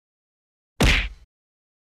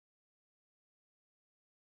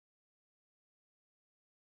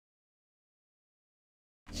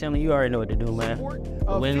channel, you already know what to do, man.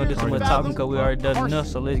 We ain't gonna do too much talking because we already done enough,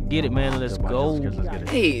 so let's get it, man. Let's go.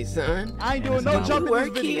 Hey, son. I ain't doing no jumping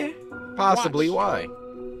work this video. here? Possibly. Why?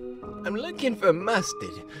 I'm looking for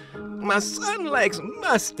mustard. My son likes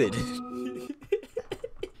mustard.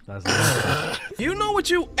 You know what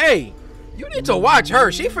you... Hey, you need to watch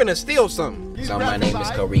her. She finna steal something. So my name is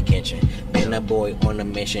Corey Kenshin. Been a boy on a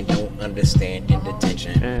mission, don't understand in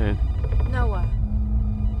detention. Noah.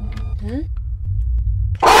 Hmm?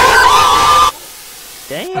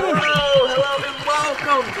 Damn. Hello, and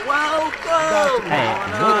welcome. Hey,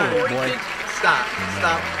 good boy. Stop.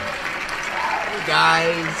 You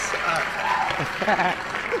guys.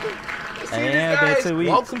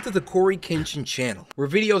 Welcome to the Corey Kenshin channel, where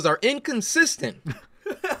videos are inconsistent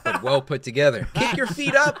but well put together. Kick your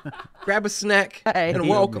feet up, grab a snack, and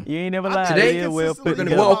welcome. You ain't never lied. Today, we're going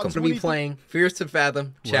to be playing Fears to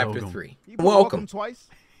Fathom, Chapter 3. Welcome. Twice.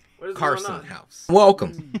 Carson house.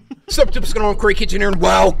 Welcome. What's going on, Corey Kenshin here, and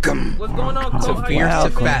welcome. What's going on, to Fears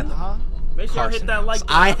to Fathom. Make sure you hit that like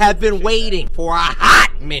button. I have been waiting for a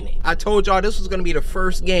hot minute. I told y'all this was gonna be the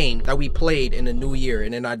first game that we played in the new year,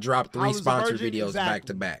 and then I dropped 3 sponsored videos back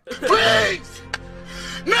to back. Please!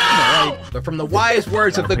 No! But from the wise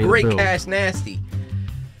words of the great Cash Nasty,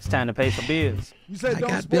 it's time to pay some bills. You said I don't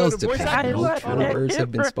got spoil bills the to voice pay. acting. No true words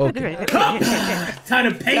have been spoken. Time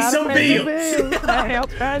to pay some bills.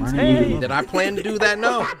 Did I plan to do that?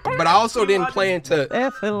 No. But I also didn't plan to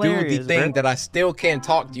do the thing that I still can't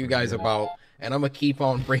talk to you guys about. And I'm gonna keep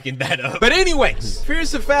on breaking that up. But anyways,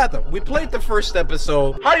 Fears to Fathom. We played the first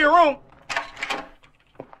episode. How your room?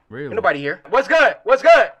 Really? Ain't nobody here. What's good? What's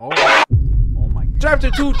good? Oh my God.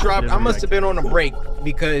 Chapter 2 dropped. I must have been on a break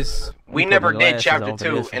because we never did Chapter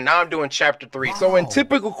 2, and now I'm doing Chapter 3. So in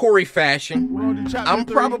typical Corey fashion, I'm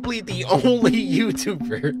probably the only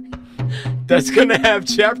YouTuber that's gonna have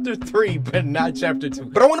Chapter 3, but not Chapter 2.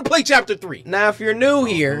 But I want to play Chapter 3. Now, if you're new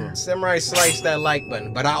here, Samurai slice that like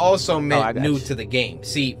button. But I also meant new to the game.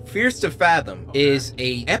 See, Fears to Fathom is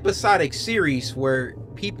a episodic series where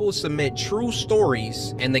people submit true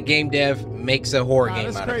stories, and the game dev makes a horror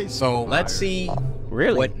game out of it. So let's see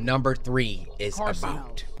what number 3 is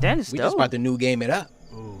about. That is We just about to new game it up.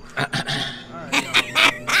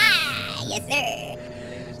 Yes, sir.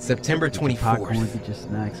 September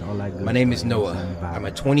 24th. My name is Noah. I'm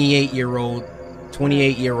a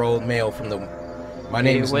 28-year-old male from the... My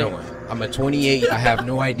name is Noah. I'm a 28. I have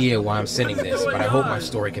no idea why I'm sending this, but I hope my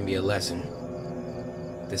story can be a lesson.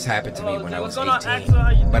 This happened to me when I was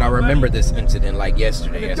 18, but I remember this incident like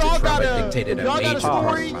yesterday as the trauma dictated a major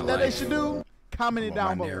part of my life. Comment it down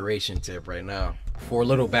My below. narration tip right now. For a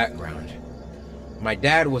little background, my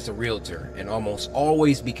dad was a realtor and almost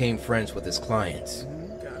always became friends with his clients.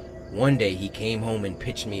 One day he came home and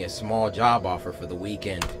pitched me a small job offer for the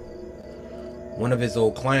weekend. One of his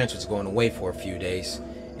old clients was going away for a few days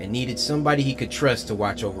and needed somebody he could trust to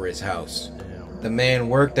watch over his house. The man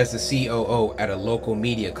worked as a COO at a local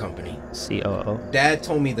media company. COO. Dad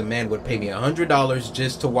told me the man would pay me $100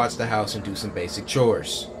 just to watch the house and do some basic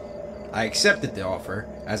chores. I accepted the offer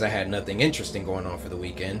as I had nothing interesting going on for the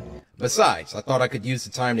weekend. Besides, I thought I could use the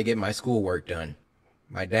time to get my schoolwork done.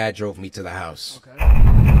 My dad drove me to the house.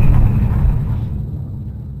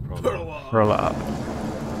 Roll up.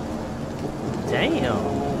 Damn.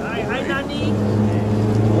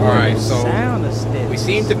 Alright, so we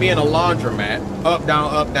seem to be in a laundromat. Up,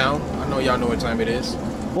 down, up, down. I know y'all know what time it is.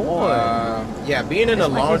 Boy. Yeah, being in a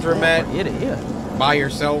laundromat Yeah. by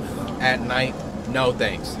yourself at night, no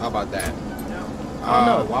thanks. How about that?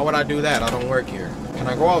 Why would I do that? I don't work here. Can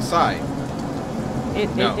I go outside?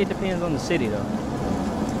 It depends on the city, though.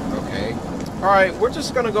 Okay. Alright, we're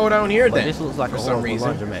just gonna go down here then. This looks like for a some horrible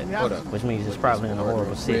reason. laundromat, Hold up. which means it's probably in a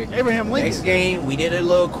horrible city. Abraham Lincoln. Next game, we did a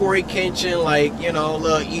little Corey Kenshin, like, you know, a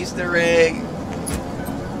little Easter egg.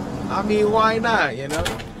 I mean, why not, you know?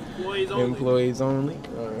 Employees only.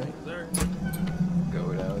 Alright.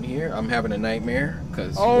 Go down here. I'm having a nightmare,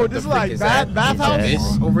 because this is like bathhouse?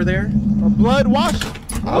 This over there? Or blood wash?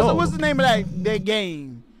 What's the name of that game?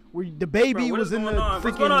 Where the baby was in the freaking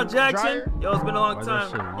What's going on, Jackson? dryer? Yo, it's been a long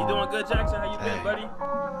time. You doing good, Jackson? How you been, buddy?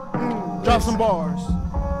 Drop some bars.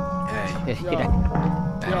 Hey. Yo.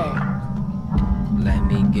 Let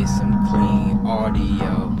me get some clean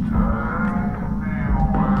audio.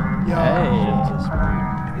 Yo. Hey,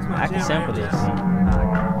 I can sample this.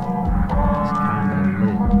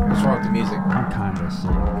 What's wrong with the music? I'm kinda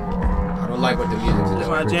sick. I don't like what the music's doing. That's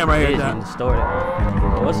my jam right here, Jack.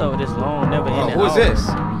 What's over this long, never ending? Who is this?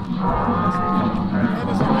 And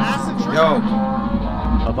it's an acid trip. Yo.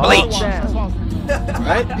 Of all Bleach. time.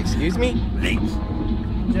 What? Excuse me?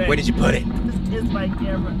 Where did you put it? It's my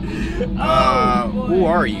camera. Who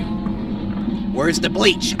are you? Where's the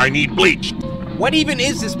bleach? I need bleach. What even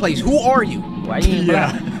is this place? Who are you? Why you ain't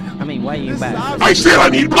back? I mean, why you ain't back? I said I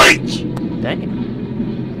need bleach.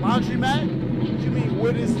 Dang. Laundry mat? What you mean,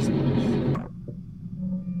 what is this place?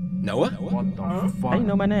 Noah? What the How fuck? you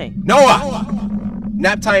know my name? Noah!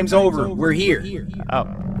 Nap time's over. We're here. Oh.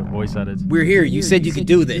 The voice edits. We're here. You said you could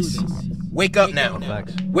do this. Wake up now.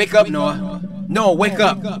 Facts. Wake up, Noah. Noah, wake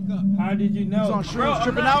up. How did you know? He's on shrooms,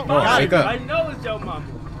 tripping out. Oh, Got wake it. up. I know it's your mama.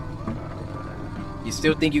 You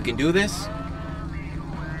still think you can do this?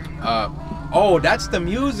 Oh, that's the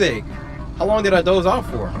music. How long did I doze off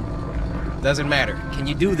for? Doesn't matter. Can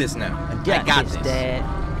you do this now? I got this.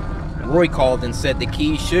 Dad. Roy called and said the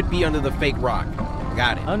key should be under the fake rock.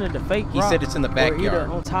 Got it. Under the fake rock. He said it's in the or either backyard.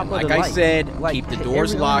 on top And of like the I lights. said, Like, keep the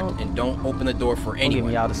doors everyone locked on- and don't open the door for Don't give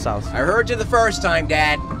anyone. me all the sauce. I heard you the first time,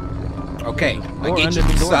 Dad. Okay, I Or get under you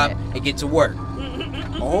the to door stop mat. and get to work.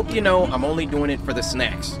 I hope you know I'm only doing it for the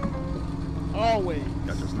snacks. Always.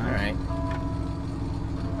 Got the All snacks. right.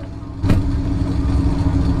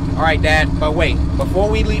 All right, Dad. But wait,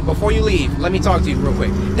 before you leave, let me talk to you real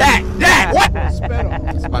quick. Dad, what?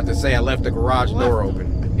 I was about to say I left the garage door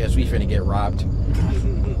open. Guess we finna get robbed.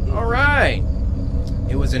 All right.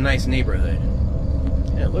 It was a nice neighborhood.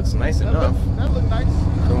 Yeah, it looks nice enough. That look nice.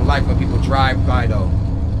 I don't like when people drive by though.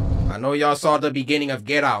 I know y'all saw the beginning of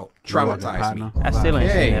Get Out. Traumatized me. I still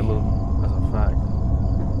ain't Hey. seen that movie. That's a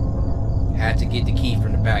fact. Had to get the key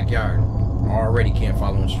from the backyard. Already can't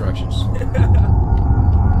follow instructions.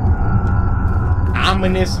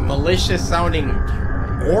 Ominous, malicious sounding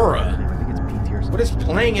aura. I think it's PT or something. What is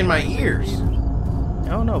playing in my ears? I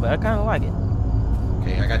don't know, but I kind of like it.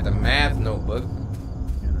 Okay, I got the math notebook.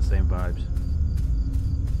 Yeah, the same vibes.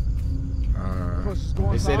 Supposed to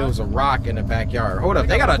go They said inside? it was a rock in the backyard. Hold up,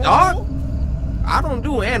 they got a dog? I don't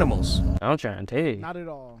do animals. I'm trying to tell you. Not at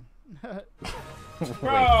all. Wait,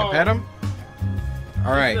 can pet him?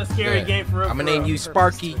 All right. This is a scary good. game for real, I'm for gonna name real. you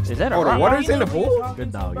Sparky. Is that a Oh, the rock? water's in the pool?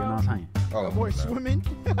 Good dog, you know what I'm saying? Oh, Boy swimming.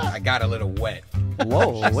 I got a little wet.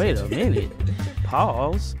 Whoa, wait a minute.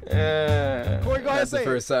 Pause. Corey, go ahead and That's the say it.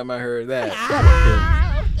 first time I heard that.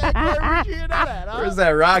 Okay, Corey, where'd you hear that at, huh? Where's that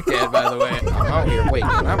rock at, by the way? I'm out here. Wait,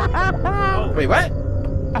 wait, what?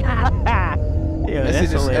 Yeah, This that's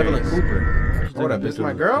is just Evelyn hilarious. Cooper. What Hold up, this is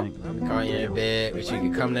my girl? Think. Call you in bed, wish you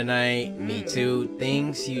could come tonight. Me too.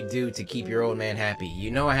 Things you do to keep your old man happy. You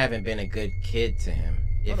know I haven't been a good kid to him.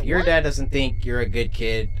 If your dad doesn't think you're a good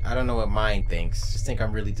kid, I don't know what mine thinks. Just think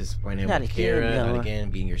I'm really disappointed Not with a kid, Kara. Not Noah. again,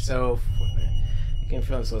 being yourself. You can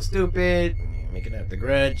feel so stupid. Making up the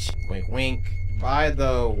grudge. Wink, wink. By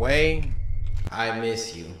the way, I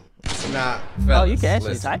miss you. Nah, fellas, Oh, you can actually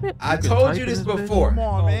listen. type it? I You can told type you it this in this bitch? before. Come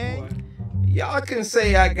on, man. Y'all can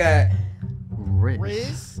say I got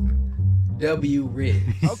Riz. W Riz.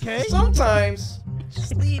 Okay. Sometimes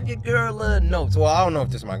just leave your girl a note. Well, I don't know if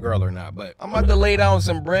this is my girl or not, but I'm about to lay down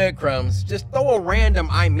some breadcrumbs. Just throw a random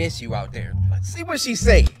 "I miss you" out there. Let's see what she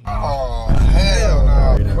say. Oh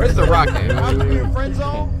hell no! Where's the rocket? After you get friend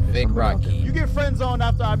zone, Big Rocky. you get friend zone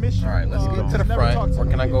after I miss you. All right, let's get to the never talk front. to Or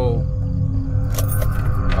me can I again. go?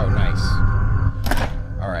 Oh, nice.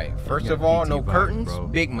 All right. First of all, no PT vibes, curtains. bro.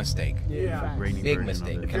 Big mistake. Yeah. Rainy Big version of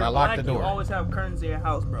mistake. it. Can I lock the You door? always have curtains in your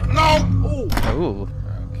house, bro. No. Ooh.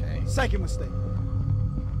 Okay. Second mistake.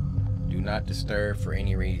 Do not disturb for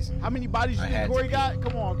any reason. How many bodies you I think had Corey to got?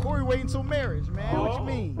 Come on, Corey waiting till marriage, man. What you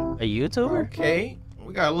mean? A YouTuber? Okay.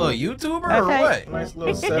 We got a little YouTuber or Okay. what? Nice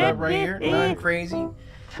little setup right here. Nothing crazy.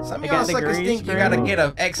 Some of They y'all got the suckers green think you screen. gotta get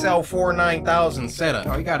a XL4 9000 setup.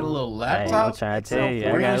 Oh, you got a little Hey, I'm laptop? trying to tell you.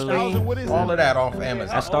 I Green got a screen? little. What is All it? of that off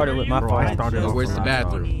Amazon. I started with my Bro, I phone. started off Where's the with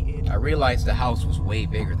bathroom? I realized the house was way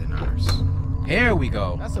bigger than ours. Here we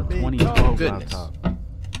go. That's a big 2012 Goodness. laptop.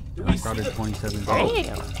 I started 2017.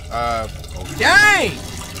 Damn. Dang!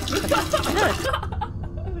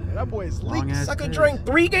 That boy is Long leaking. ass Sucker tits. drank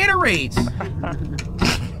 3 Gatorades.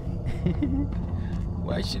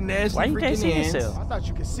 Why your nasty Why you can't freaking see hands? yourself? I thought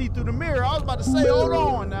you could see through the mirror. I was about to say, hold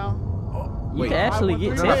on now. You Wait. can actually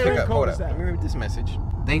get No, No, no, pick tested. up. code Hold is up. that? Let me read this message.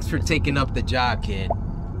 Thanks for taking up the job, kid.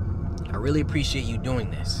 I really appreciate you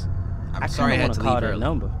doing this. I'm I sorry I kind had of to want leave to call that early.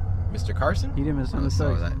 number. Mr. Carson? He didn't even send Oh, a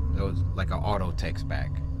so text. that was like an auto text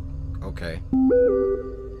back. Okay.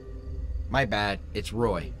 My bad. It's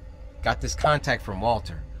Roy. Got this contact from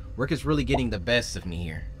Walter. Work is really getting the best of me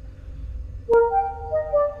here.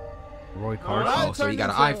 Roy Alright. Carson. Oh, so you got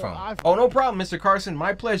an Turned into iPhone. an iPhone. Oh, no problem, Mr. Carson.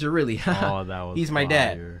 My pleasure, really. Oh, that was He's my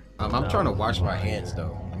dad. fire. I'm That trying to was wash my fire. hands,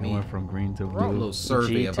 though. I It mean, went from green to a blue. little survey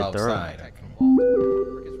G of to thorough. outside. I can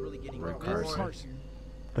Walter. Work is really getting the best. Carson.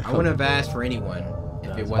 I wouldn't have asked for anyone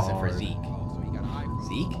if it That's wasn't for hard. Zeke.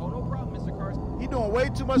 Zeke? Oh, no problem, Mr. Carson. He doing way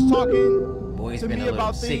too much talking Boy's to been me a little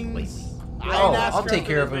about sick things. lately. I ain't Oh, asked I'll her. take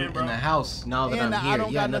care of him Man, bro. in the house now that And I'm I here. don't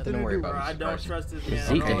You got got nothing to worry do, about. Bro, I Mr. don't Carson. trust this Is man.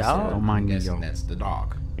 Zeke at a all. dog? Don't mind I'm me, guessing yo. that's the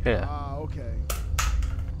dog. Yeah. Okay.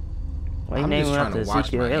 Why you I'm naming just trying after to watch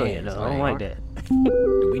Ezekiel my Elliott hands, though? I don't like- like that.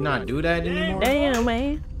 Do we not do that anymore? Damn,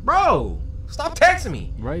 man. Bro, stop texting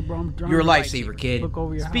me. Right, bro? I'm You're a lifesaver, kid. Look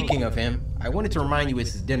over your Speaking house. of him, I wanted to remind you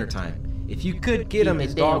it's his dinner time. If you could get him Keep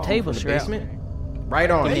his the damn dog food table from the strap. basement, right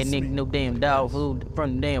on. Give that Basement. nigga no damn dog food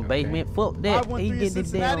from the damn basement. Fuck that. 513 He in get the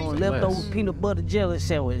Cincinnati? damn leftover Less. peanut butter jelly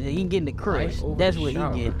sandwich. He getting the crust. Right over That's the what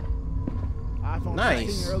shower. he get. iPhone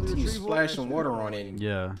Nice. 16 early You retrieval. splash some water on it and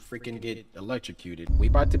Yeah. freaking get electrocuted. We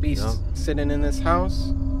about to be Yup. sitting in this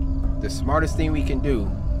house. The smartest thing we can do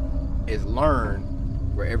is learn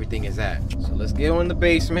where everything is at. So let's go in the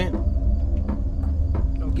basement.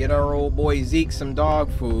 Get our old boy Zeke some dog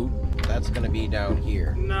food. That's gonna be down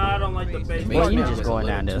here. Nah, I don't like the basement. Boy, you Basement just was a going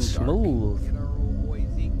down little there too dark. smooth. Get our old boy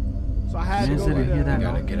Zeke. So I had to Man, go sit in with here that You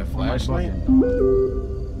gotta night. get a On my flashlight.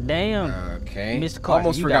 fucking- Damn. Okay. Mr. Carson,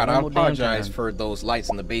 Almost you forgot. got I one more damn apologize time. for those lights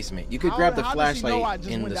in the basement. You could How- grab the how does she know I flashlight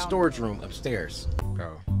just in went the down storage there? room upstairs.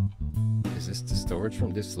 Oh. Is this the storage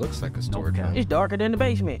room? This looks like a storage cap. room. It's darker than the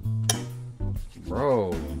basement.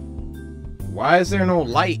 Bro. Why is there no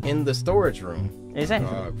light in the storage room? Exactly.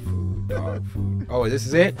 Dog food, dog food. Oh, this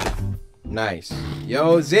is it? Nice.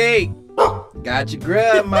 Yo, Zeke! Got your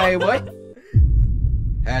grub, my what?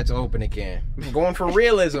 Had to open a can. Going for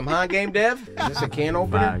realism, huh, game dev? Is this a can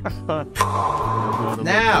opener? Bags. All the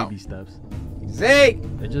Now. baby steps. Zeke!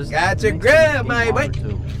 It just Got your makes grub, it my harder, boy.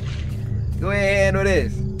 too. Go ahead with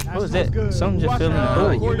this. What was that? Good. Something just Watch fell in the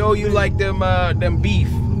out. bowl. You know you like them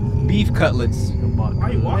beef cutlets. The buck.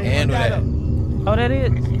 Why you walking? Handle Got that. him. Oh, that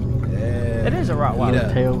is. Yeah. That is a Rottweiler. Eat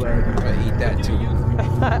up. Tail wag. I eat that too.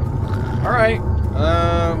 All right.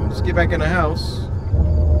 Let's get back in the house.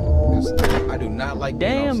 'Cause I do not like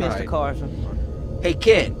being Damn, outside. Mr. Carson. Hey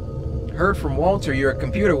kid, heard from Walter you're a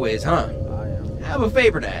computer whiz, huh? I am. I have a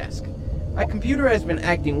favor to ask. My computer has been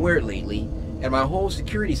acting weird lately, and my whole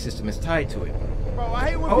security system is tied to it. Bro, I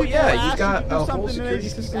hate when Oh, people yeah, you ask got to do a whole something and they security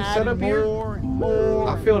just keep system adding set up here? more and more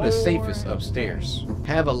I and feel the more. safest upstairs.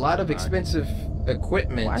 Have a lot of expensive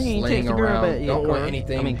equipment Why you ain't laying text the girl around. back yet, Don't want Corey?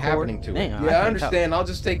 anything I mean, Corey. happening to it. Damn, I Yeah, I can't understand. I'll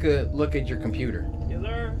just take a look at your computer. Yes,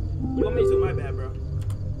 sir. You want me to? My bad, bro.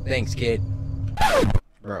 Thanks, kid.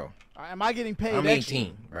 Bro, Am I getting paid I'm extra?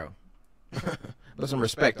 18, bro. Put some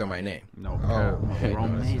respect on my name. No Oh, cap. okay.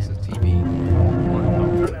 Grown No, man. this is TV.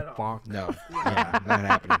 What the fuck? No, yeah, not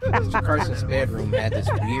happening. Mr. Carson's bedroom had this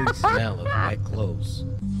weird smell of wet clothes.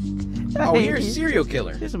 Oh, you're a serial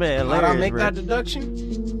killer. This man How'd I hilarious, make bro. that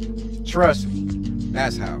deduction? Trust me,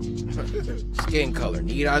 that's how. Skin color,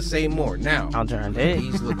 need I say more? Now, I'm trying to tell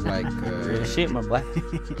you. these look like Real shit, my boy.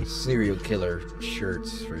 serial killer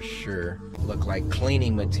shirts for sure. Look like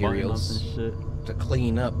cleaning materials Button-ups and shit. to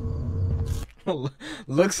clean up.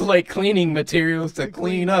 Looks like cleaning materials to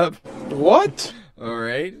clean up. What? All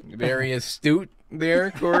right, very astute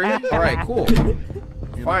there, Corey. All right, cool.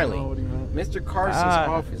 Finally, Mr. Carson's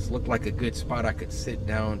office looked like a good spot I could sit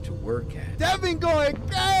down to work at. Devin going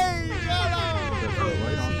crazy.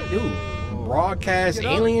 What does he do? Broadcast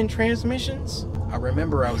alien transmissions? I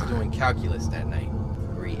remember I was doing calculus that night.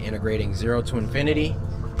 Were you integrating 0 to infinity?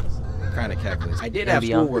 What kind of calculus? I did have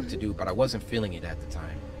schoolwork to do, but I wasn't feeling it at the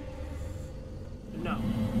time. No.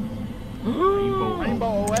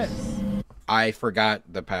 Rainbow OS. I forgot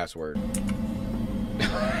the password.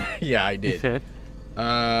 Yeah, I He did. said,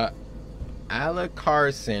 Ala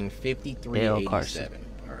Carson 5387. Carson.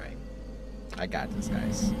 All right. I got this,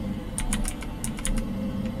 guys.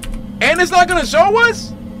 And it's not gonna show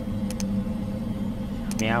us?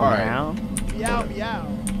 meow, All right. meow. Meow, meow.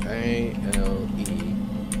 A-L-E.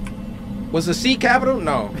 Was the C capital?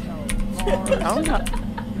 No. Oh, no.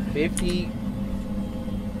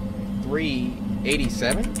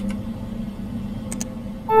 5387?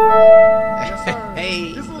 Yes, sir.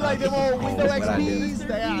 Hey. This is like them old Windows That's what I do. XPs.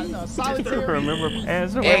 They are solitary. Remember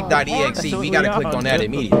password. Egg.exe. We gotta click on that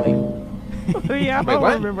immediately. Yeah, I Wait,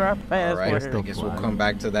 what? remember our All right, password. I guess we'll come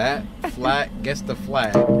back to that. Flag, guess the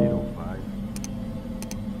flag. 805.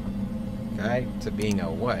 Okay, to being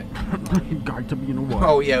a what? Guide to being a what?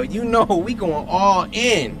 Oh yeah, you know we going all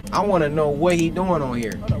in. I want to know what he doing on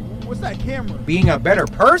here. Hold on, what's that camera? Being a better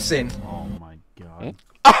person. Oh my god.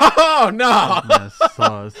 Oh no. This man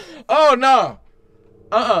sus. Oh no.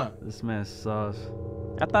 This man sus.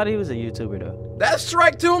 I thought he was a YouTuber though. That's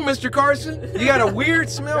strike two, Mr. Carson. You got a weird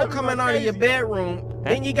smell coming out of your bedroom.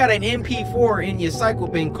 Then you got an MP4 in your cycle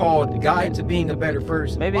bin called Guide to Being a Better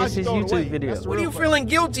Person. Maybe it's his YouTube video. What are you feeling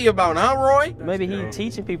guilty about, huh, Roy? Maybe he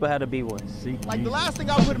teaching people how to be one. Like the last thing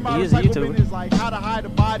I put in my He is a recycle bin YouTuber. is like how to hide a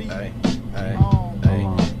body.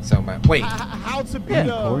 So, wait. How to be Yeah, a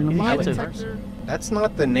he's a lie YouTuber. detector. That's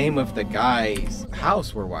not the name of the guy's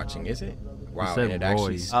house we're watching, is it? Wow, said and it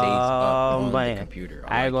actually Roy. stays up on the Man. computer.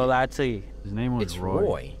 I ain't gonna lie to you. His name was It's Roy.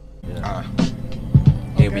 Roy. Yeah.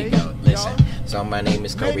 Here we Okay, go. Listen. y'all. So my name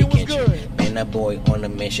is Maybe Kobe it was Kenshin. good. Been a boy on a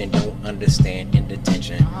mission, don't understand in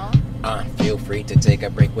detention. Feel free to take a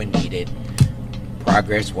break when needed.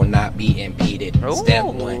 Progress will not be impeded. Step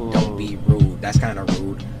Ooh. 1, don't be rude. That's kind of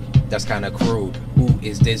rude. That's kind of crude. Who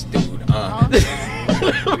is this dude?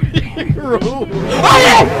 Rude.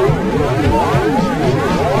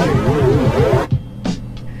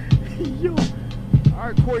 Yo.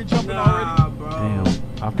 Alright, Corey jumping already. Bro. Damn,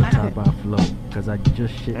 off the top I flow, cause I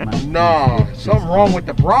just shit my No, something wrong with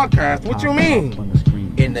the broadcast. What you Pop mean? up on the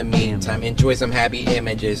screen. In the meantime, enjoy some happy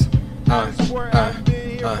images. That's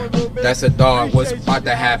a dog. What's about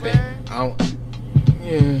to happen?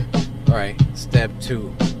 Yeah. All right. Step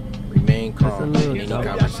 2. Remain calm in any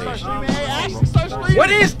conversation. What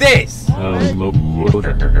is this? What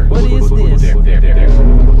is this?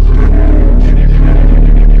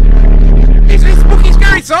 Is this Spooky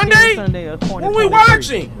Scary Sunday? Sunday of What are we 2023.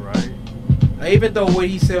 watching? Right. Now, even though what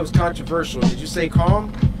he said was controversial, did you say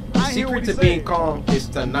calm? The I hear secret what to he being said. calm is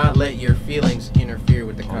to not let your feelings interfere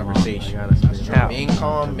with the Hold on, I conversation. gotta spit How? out. Being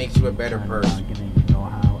calm makes you a better person.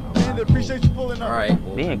 Man, appreciate you pulling up. All right.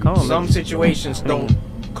 well, Being calm some makes- situations don't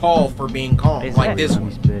call for being calm, like this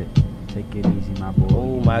one. Take it easy, my boy.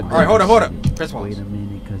 Oh my All right, hold up. Press Wait pause. a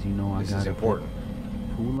minute, cause you know I This got is important.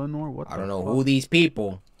 Pulanor? What I the don't know fuck? who these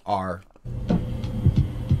people are.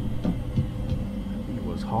 It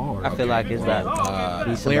was hard. I feel like it's like be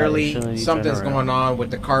somebody Clearly, showing you something's turn going on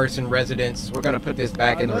with the Carson residence. We're gonna put this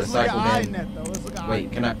back in the Let's look at recycle bin. INET, though. Let's look at Wait,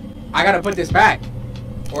 INET. can I gotta put this back,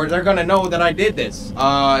 or they're gonna know that I did this.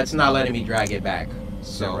 It's not letting me drag it back,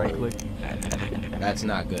 so Right click. that's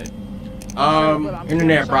not good. I'm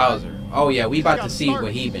Internet screenshotting. browser. Oh yeah, we about to Gotta see start.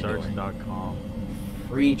 what he been doing. Search.com.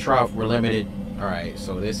 Free trough were limited. All right,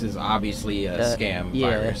 so this is obviously a scam yeah.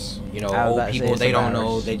 virus. You know, I was old about to say people, it's they a don't know.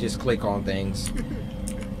 virus. They just click on things.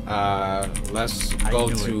 Let's I go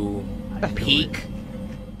knew it. to I knew peak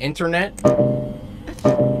internet.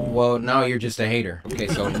 Well, now you're just a hater. Okay,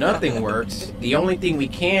 so nothing works. The only thing we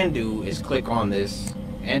can do is click on this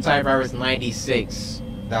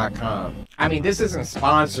antivirus96.com. I mean, this isn't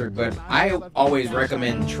sponsored, but I always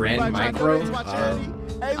recommend Trend Micro.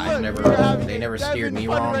 They never steered me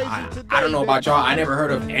wrong. I don't know about y'all. I never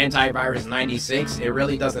heard of Antivirus 96. It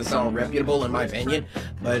really doesn't sound reputable in my opinion,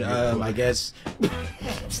 but I guess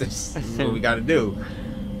this is what we gotta do.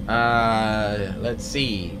 Let's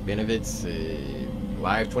see. Benefits,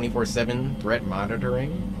 live 24/7 threat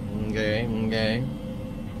monitoring. Okay.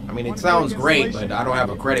 I mean, it sounds great, but I don't have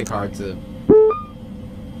a credit card to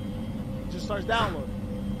Just starts downloading.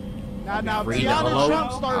 Now, free Tiana download.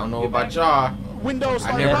 Trump I start. don't know about y'all. Windows I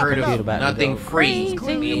start never heard popping of up. about to nothing go free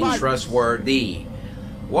crazy. being trustworthy.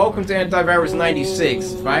 Welcome to Antivirus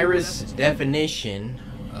 96. Virus definition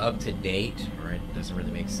up to date. Alright, doesn't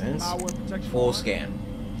really make sense. Malware protection. Full scan.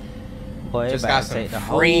 Boy, Just everybody got some take the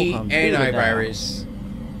whole free computer down. antivirus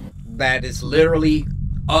that is literally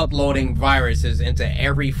uploading viruses into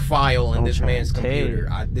every file in I'm this trying man's to tell you.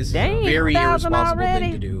 computer. This is Dang, a very 1,000 irresponsible thing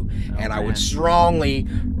already? to do, and I man. would strongly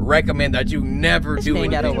recommend that you never This do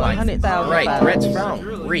thing got anything over like this. 100,000 Right, files. threats found.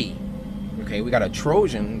 Free. Okay, we got a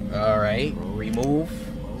Trojan. All right, remove.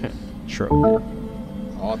 True.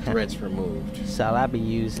 All threats removed. That's all I be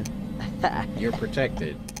using. You're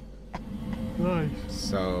protected. Nice.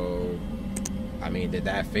 So, I mean, did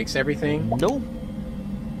that fix everything? Nope.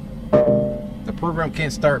 The program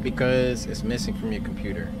can't start because it's missing from your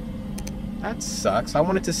computer. That sucks. I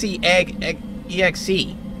wanted to see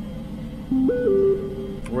EXE.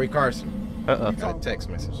 Roy Carson. Got a text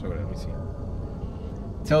message. Hold on, let me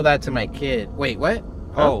see. Tell that to my kid. Wait, what?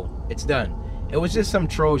 Oh, it's done. It was just some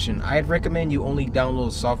Trojan. I'd recommend you only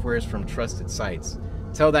download softwares from trusted sites.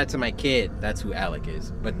 Tell that to my kid. That's who Alec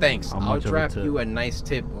is. But thanks. How I'll much of a drop tip? you a nice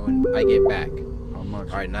tip when I get back. How much?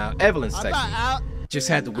 All right, now Evelyn's I texting. thought Just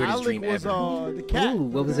had the weirdest Alec dream was ever. the cat. Ooh,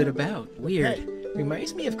 what was it about? Weird. Hey.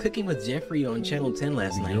 Reminds me of Cooking with Jeffrey on Channel 10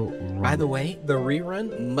 last night. Yo, By the way, the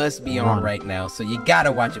rerun must be on right now, so you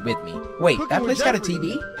gotta watch it with me. Wait, Cooking that with place got a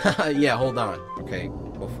Jeffrey. TV? Yeah, hold on. Okay,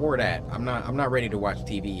 before that, I'm not ready to watch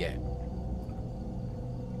TV yet.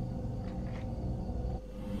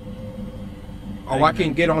 Oh, I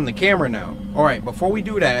can get on the camera now. All right, before we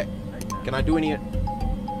do that, can I do any?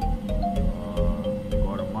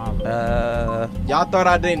 Y'all thought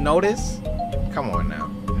I didn't notice? Come on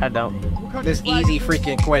now. I don't. This easy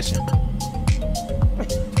freaking question.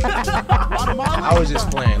 I was just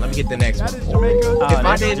playing. Let me get the next one. If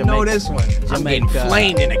I didn't know this one, I'm getting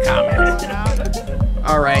flamed in the comments.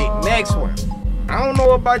 All right, next one. I don't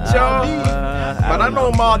know about y'all, but I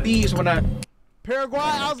know Maldives when I. Paraguay.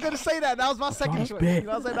 I was gonna say that. That was my second choice. You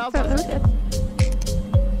know what I'm saying?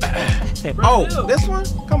 Oh, this one?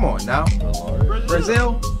 Come on now.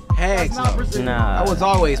 Brazil? Heck no. Nah. I was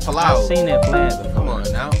always I've Palau. seen that flag before. Come on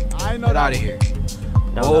now. I know Get that. out of here.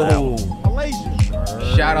 Don't Oh,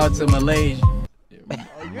 Malaysia. shout out to Malaysia.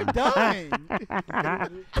 Oh, you're done.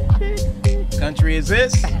 Country is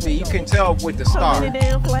this? See, you can tell with the star.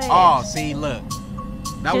 Oh, see, look.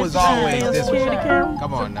 That was always this one.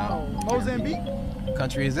 Come on now. Mozambique.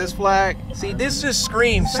 Country is this flag? See, this just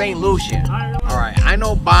screams St. Lucia. All right, I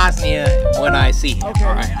know Bosnia when I see it. Okay.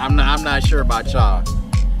 All right, I'm not sure about y'all.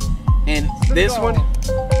 And this one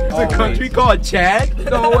is a country called Chad.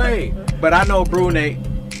 No way. But I know Brunei.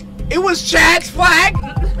 It was Chad's flag.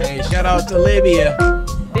 Hey, shout out to Libya.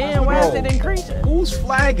 Damn, why is it increasing? Whose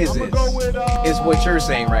flag is this? Go with, Is what you're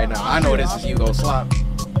saying right now. I know this is Yugoslav.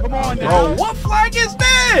 Come on, Bro, what flag is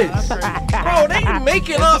this? Bro, they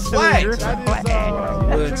making up flags. That is,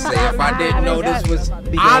 I would say if I didn't know this was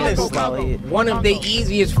honestly one of the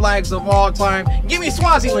easiest flags of all time. Give me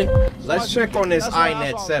Swaziland. Let's check on this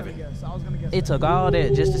INET 7. It took all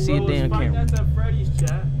that just to see a damn camera. That's at Freddy's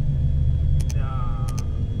chat.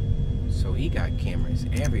 So he got cameras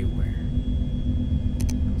everywhere.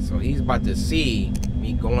 So he's about to see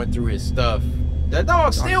me going through his stuff. The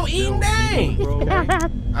dog's still eating dang. Okay.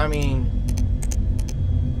 I mean,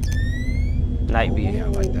 Night yeah, I view.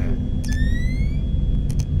 like that.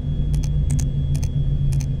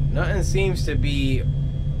 Nothing seems to be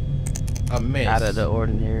amiss. Out of the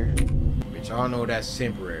ordinary. But y'all know that's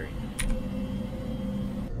temporary.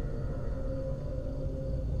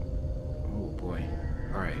 Oh boy.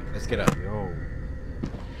 Alright, let's get up.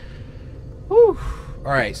 Whew.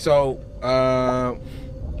 Alright, so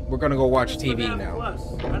we're gonna go watch TV now.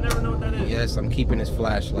 Plus. I never know what that is. Yes, I'm keeping this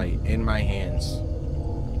flashlight in my hands.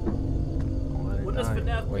 When this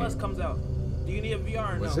FNaF Wait. Plus comes out, do you need a VR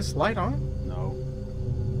or no? Was this light on? No.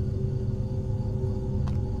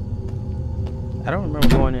 I don't remember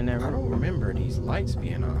going in there. I don't remember these lights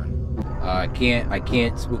being on. I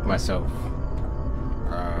can't spook myself.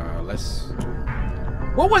 Let's.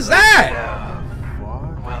 What was that?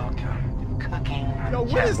 Welcome to Cooking. Yo,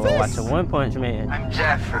 what is Boy, this? watching One Punch Man. I'm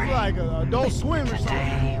Jeffrey. It's like a Adult Swim or something.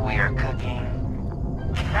 Today we are cooking.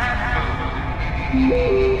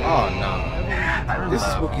 Oh no. This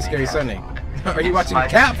is Spooky Scary Sunday. Are you watching My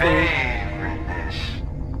cat food? favorite dish.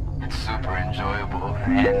 It's super enjoyable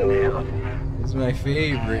and healthy. It's my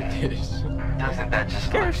favorite dish. Doesn't that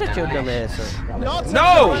just Girl, look shut your dumb delicious? ass up. Y'all take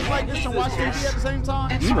No! lunch like this and watch TV at the same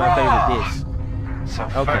time? It's You my raw. favorite dish. So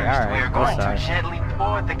Okay, first, alright, we are I'm going sorry. to gently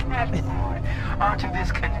pour the cat food onto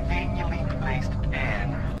this conveniently placed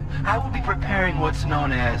pan. I will be preparing what's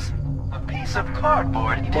known as a piece of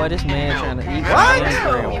cardboard. Boy, this man trying to eat What? some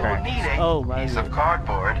So graham we will crackers. need a Oh my piece god. of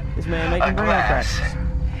cardboard, This man a making graham glass, crackers.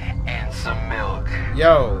 and some milk.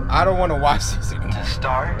 Yo, I don't want to watch this To anymore.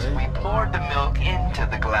 start, we poured the milk into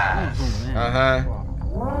the glass.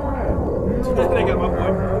 They got my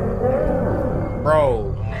boy.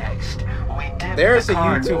 Bro, Next, we dip there's the a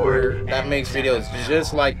cardboard YouTuber that makes into videos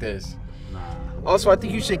just like this. Also, I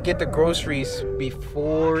think you should get the groceries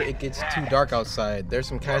before it gets too dark outside. There's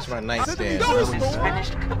some cash on my nightstand. When it's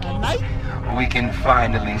finished cooking, Night? we can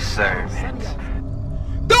finally serve it.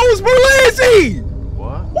 That was Berlizzi!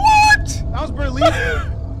 What? What? That was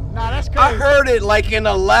Berlizzi? Nah, that's crazy. I heard it like in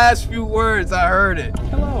the last few words. I heard it.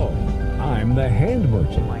 Hello, I'm the hand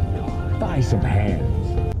merchant. Buy some hands.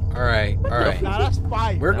 All right, all right. Nah, that's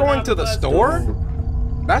fire. We're going to the store?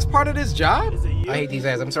 That's part of this job? Is it you? I hate these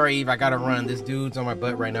ads. I'm sorry, Eve. I gotta run. This dude's on my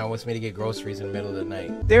butt right now. Wants me to get groceries in the middle of the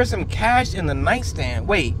night. There's some cash in the nightstand.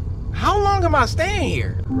 Wait, how long am I staying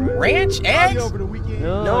here? Ranch Party eggs? over the weekend.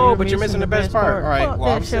 No, but you're missing the best part. All right, Fuck well,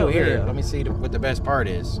 I'm that still shit, here. yeah. Let me see what the best part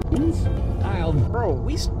is. I'll Bro,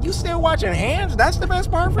 you still watching Hands? That's the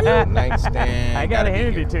best part for you? Nightstand. I gotta be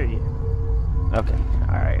hand here. it to you. Okay,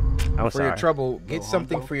 alright. I'm For your sorry. trouble, get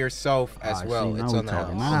something for yourself as well. It's on the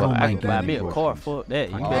house. But I can buy me a car. Fuck that.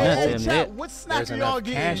 You better not tell me Chat, that. what snack There's are y'all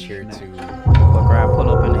enough cash getting? here to. Fuck around, pull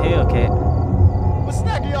up in the Hellcat. What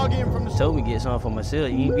snack are y'all getting from the store? Told me to get something for myself.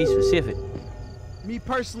 You ain't be specific. Me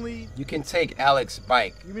personally, You can take Alex's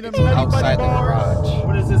bike. give me them It's Nutty outside Buddy the bars. garage.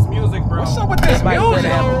 What is this music, bro? What's up with this Bike better music?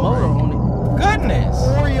 have a motor on it. Good goodness.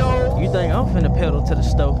 Oreo. You think I'm finna pedal to the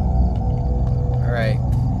stove? All right,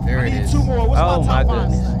 there I it need is. 2 more. What's Oh, my my top 5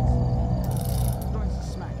 goodness. snacks? Joints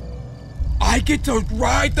is smacking. I get to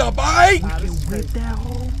ride the bike. Nah, this is crazy.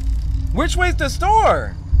 Which way's the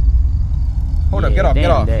store? Hold up, Yeah, get off, get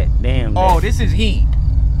damn off. That, damn Oh, that. this is heat.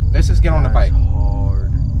 Let's just get on the bike.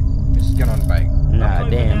 Hard. Let's just get on the bike. Nah,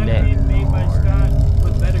 damn that. Made by Scott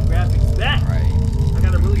with better graphics. That. All right. I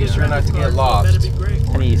got a really Be good sure not graphics to get card, so it lost. better be great.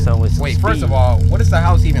 I need some with some Wait, first speed. of all, what does the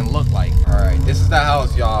house even look like? All right, this is the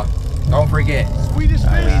house, y'all. Don't forget. Swedish fish.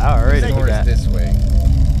 I already The door is forgot. this way.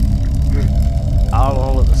 All of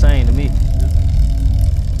them look the same to me.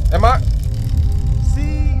 Am I?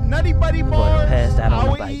 See, Nutty Buddy Boy, bars. passed out on I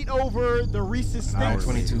the would bike. eat over the Reese's Sticks.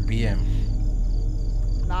 9:22 p.m.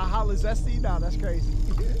 Nah, holla zesty. Nah, that's crazy.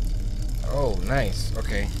 Oh, nice.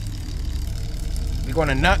 Okay. We going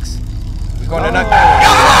to Nuts? We going to Nuts?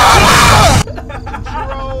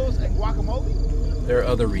 Churros and guacamole. There are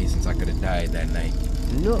other reasons I could have died that night.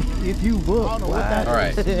 Look, if you book. I don't know what that All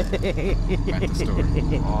right. Back to the store.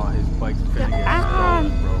 Oh, his bike's finna get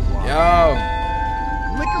stolen, bro. Wow. Yo,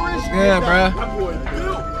 Licorice. yeah, bruh. My boy,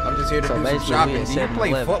 Bill. I'm just here to So do some basically, shopping. we Do at you play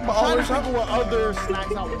 7-Eleven. football Trying or to think something? of what other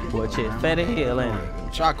snacks I would get. Boy, shit, fat as hell, ain't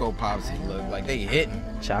it? Choco Pops look like they hitting.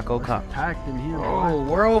 Choco Cop. Packed in here, Oh,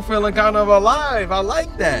 world feeling kind of alive. I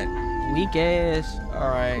like that. Weak ass All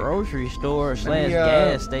right. grocery store / me,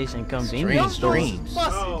 gas station convenience store. Dreams.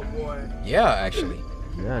 Oh boy. Yeah, actually.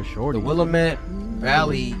 Yeah, shorty. The Willamette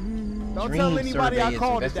Valley Don't Dream tell anybody Survey I is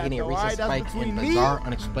called it that investigating a though, recent alright? That's spike between in me bizarre,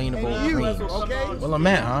 unexplainable and you, dreams. okay?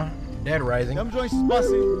 Willamette, huh? Dead Rising. Them joints is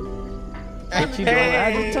busting. What you doing?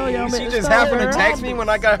 I just told y'all I'm she at the just store, happened to girl. text me when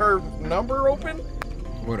I got her number open.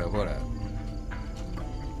 What up?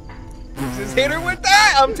 Just hit her with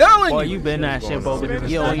that. I'm telling Boy, you. you been not shit over on? there.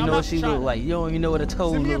 You don't even know what she look like. You don't even know what a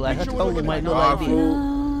toe Send me a look like. Her picture what it toe look might look like. like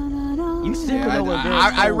this. You sick of what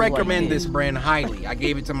girls I toe recommend like this brand highly. I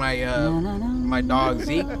gave it to my my dog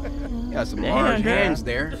Zeke. Got some Damn, large girl. hands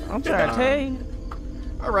there. I'm trying to tell you.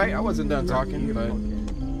 All right, I wasn't done talking,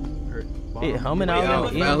 but It humming out yo,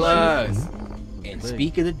 on fellas. And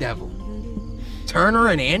speak of the devil, Turner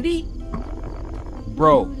and Andy,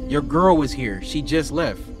 bro, your girl was here. She just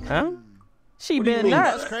left. Huh? She What do you been mean?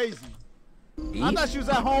 That's nuts. crazy. I Eve? thought she was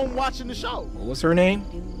at home watching the show. What was her name?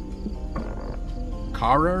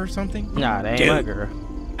 Kara or something? Nah, that ain't Dude. my girl.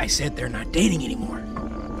 I said they're not dating anymore.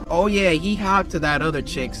 Oh yeah, he hopped to that other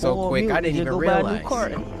chick so Oh, quick you- I didn't you even go buy a new realize.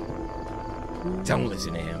 cart. Don't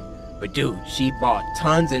listen to him. But dude, she bought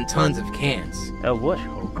tons and tons of cans. What?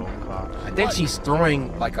 I think she's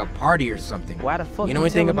throwing like a party or something. Why the fuck You know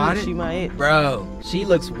anything telling me about it? She my ex? Bro, she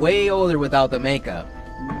looks way older without the makeup.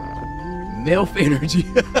 MILF energy.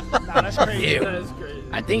 Nah, that's crazy. Ew. That is crazy.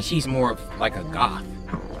 I think she's more of like a goth.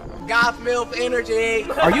 Goth MILF energy.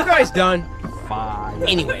 Are you guys done? Fire.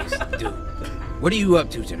 Anyways, dude, what are you up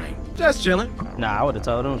to tonight? Just chilling. Nah, I would have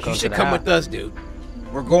told him to You come should to the come house. with us, dude.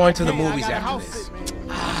 We're going to the Hey, I movies got a after house this. sit, man.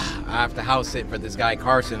 I have to house sit for this guy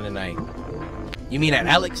Carson tonight. You mean at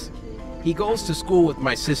Alex? He goes to school with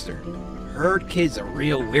my sister. Her kid's a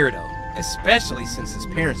real weirdo, especially since his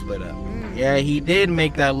parents split up. Yeah, he did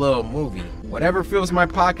make that little movie. Whatever fills my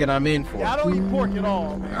pocket, I'm in for. Yeah, I don't eat pork at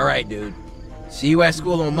all, man. All right, dude. See you at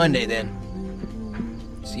school on Monday then.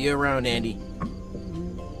 See you around, Andy.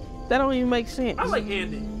 That don't even make sense. I like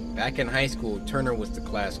Andy. Back in high school, Turner was the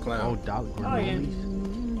class Oh, clown. dollar. I like Andy.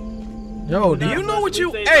 Yo, do you know what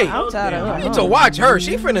you... Hey, I'm tired of her. you need to watch her.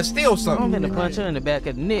 She finna steal I'm something. finna punch her in the back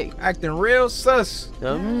of the neck. Acting real sus.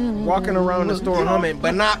 Walking around the store humming,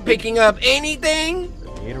 but not picking up anything.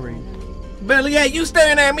 Gatorade. Billy, yeah, you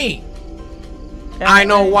staring at me. I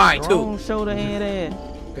know why, too. Strong shoulder head ass.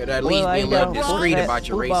 Could at least be a little discreet about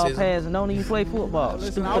your football racism. pass and don't even play football.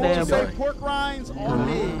 Listen, I Stupid will ass say boy. pork rinds all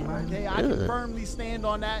day. Okay, I can firmly stand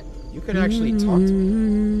on that. You could actually talk to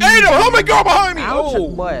me. Hey, the homie girl behind me! Ouch, Oh.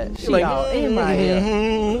 boy. She like, all in my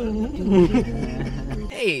head.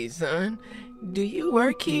 Hey, son, do you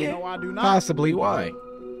work here? No, I do not. Possibly. Why?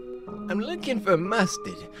 I'm looking for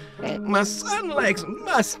mustard. My son likes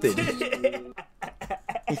mustard.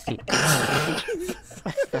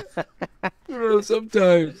 You know,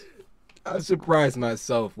 sometimes I surprise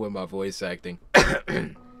myself with my voice acting.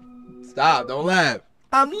 Stop, don't laugh.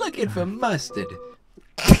 I'm looking for mustard.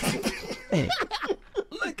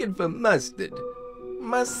 Looking for mustard.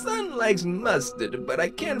 My son likes mustard, but I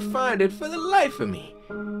can't find it for the life of me.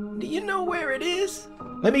 Do you know where it is?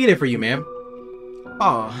 Let me get it for you, ma'am.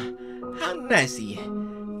 Oh, how nice of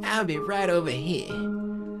you. I'll be right over here.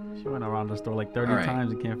 She went around the store like 30 All right.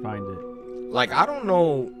 times and can't find it. Like, I don't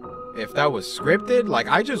know if that was scripted. Like,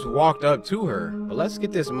 I just walked up to her. But let's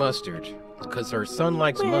get this mustard. Because her son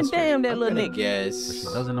likes Man, mustard. damn that I'm little gonna nigga. guess She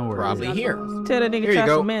doesn't know where it probably is. here. Tell that nigga Here you try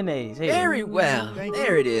go. some mayonnaise. Hey. Very well. Thank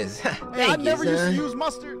There it is. Hey, I Thank you, never used to son. use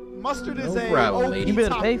mustard. Mustard is No a problem, OP lady. You better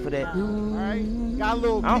top. pay for that. All right, got a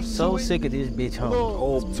little. I'm kick so to it. sick of this bitch, A homie. little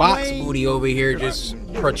Old box twang. booty over here just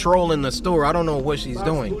patrolling the store. I don't know what she's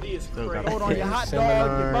doing. Booty is Throw crazy. it on your hot dog,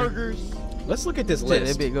 Seminar. your burgers. Let's look at this That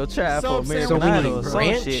list. bitch go try for Sub American So we Idol need or some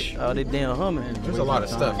ranch. shit. All they damn humming. There's a lot of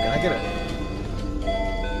stuff. Can I get a?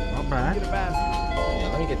 All Get right. a basket. Yeah,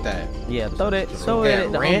 let me get that. Yeah, throw it We at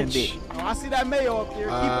got the ranch. ranch. Oh, I see that mayo up there.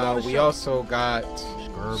 Keep it on the We shelf. also got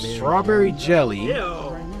strawberry jelly. Ew.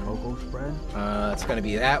 Cocoa spread. It's gonna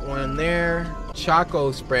be that one there.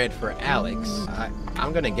 Choco spread for Alex.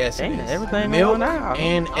 I'm gonna guess it Damn, is everything milk on out.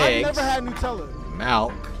 and I've eggs. never had Nutella.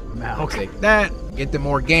 Milk. I'll Milk. take that. Get them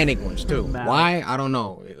organic ones too. Milk. Why? I don't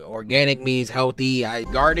know. Organic means healthy.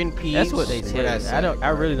 Garden peas. That's what they tell you. I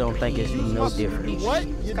really don't think it's no different. What?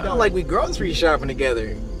 It's You kind of done. like we grocery shopping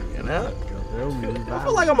together. You know? I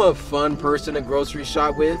feel like I'm a fun person to grocery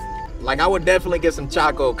shop with. Like, I would definitely get some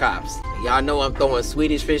Choco Cops. Y'all know I'm throwing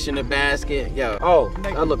Swedish fish in the basket. Yeah. Oh,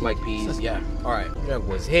 that look like peas. Yeah. All right. That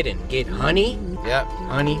was hidden. Get honey. Yep.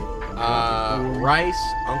 Honey. Rice.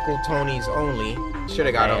 Uncle Tony's only. Should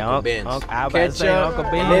have got Hey, Uncle Ben's. I was about to say Ketchup. Uncle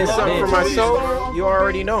And Ben's. then something for Bitch. myself. You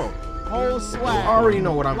already know. Whole You swag. already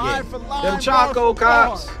know what I'm Line getting. for line, Them bar Choco for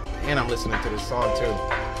Cops. bar. And I'm listening to this song too.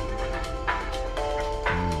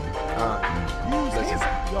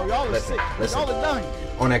 Yo, y'all are Listen, sick. listen. Y'all are done.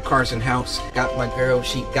 On that Carson house, got my girl,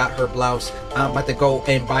 she got her blouse. I'm about to go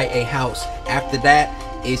and buy a house. After that,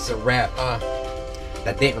 it's a wrap.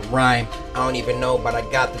 That didn't rhyme. I don't even know, but I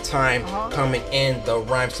got the time. Coming in, the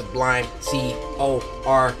rhyme sublime.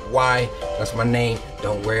 C-O-R-Y. That's my name.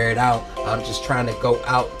 Don't wear it out. I'm just trying to go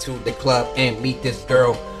out to the club and meet this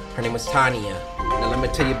girl. Her name was Tanya. Now let me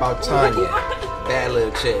tell you about Tanya. Bad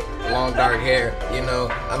little chick, long dark hair. You know,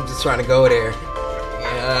 I'm just trying to go there.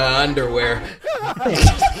 Underwear.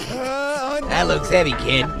 That looks heavy,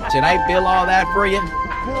 kid. Should I bill all that for you?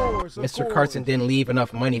 Mr. Carson didn't leave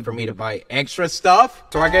enough money for me to buy extra stuff,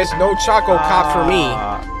 so I guess no Choco Cops for me.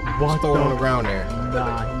 Just throw it on the ground there.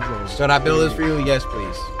 Nah, he's Should I bill this for you? Yes,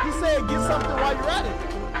 please. He said get something while you're at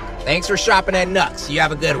it. Thanks for shopping at Nuts. You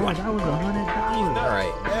have a good one. That was $100. All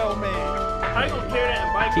right. Hell, man. How you gonna carry that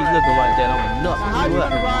in bike Keep ride? looking like that on the Now, how you nuts.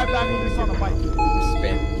 gonna ride back with this on a bike?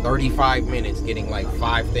 Spent 35 minutes getting like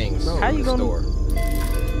 5 things How from you the gonna-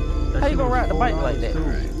 store. How you gonna ride the bike like that? You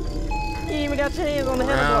ain't even got your hands on the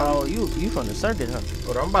handlebar. Oh, you from the circus, huh?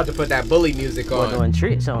 Hold on, I'm about to put that bully music Boy, on. doing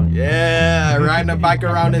tricks on it. Yeah, riding a bike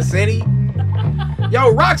around the city.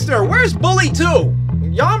 Yo, Rockstar, where's Bully 2?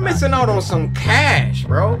 Y'all missing out on some cash,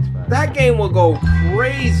 bro. That game will go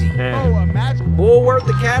crazy. Oh, imagine. Bullworth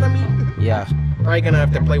Academy? Yeah. Probably gonna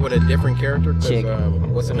have to play with a different character because Chick.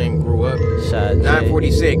 what's the name grew up. Shot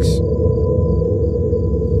 946.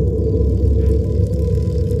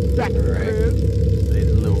 Back to the crib.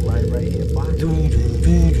 There's a little right here, boy.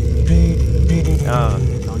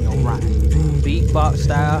 It's on your right. Beatbox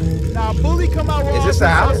style. Now, Bully come out with Is all this the the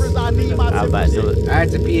house? servers I need my I'm about to do it. I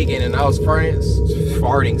had to pee again and I was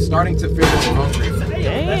farting, starting to feel hungry.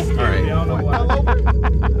 Damn. All right, I don't know why. Hello?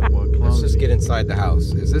 That boy let's clumsy. just get inside the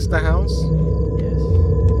house. Is this the house? Yes.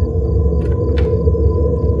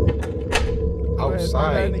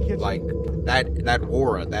 Outside, like that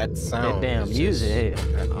aura, that sound. That damn is just- music.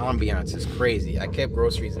 That ambiance is crazy. I kept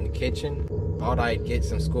groceries in the kitchen. Thought I'd get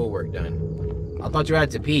some schoolwork done. I thought you had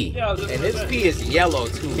to pee. Yeah, I was just And gonna this say. pee is yellow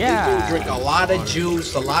too. Yeah. This dude drink a lot of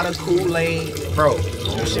juice, a lot of Kool-Aid. Bro,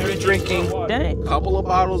 you should be drinking Dang. a couple of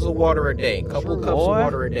bottles of water a day. Couple cups of Boy.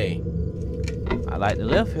 water a day. I like the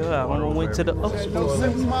left here. I went to the Said no upper.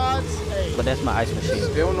 Sims mods. Hey, But that's my ice machine.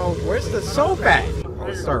 Still no, where's the soap at? Oh,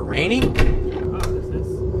 it start raining? Oh, this is.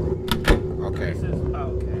 Okay. This is.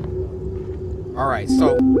 Oh, okay. Alright,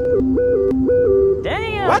 so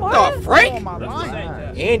Damn. what boy. the frick? oh my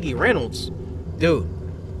mind. Andy Reynolds. Dude,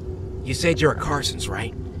 you said you're a Carson's,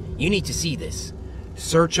 right? You need to see this.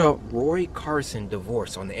 Search up Roy Carson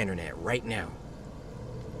divorce on the internet right now.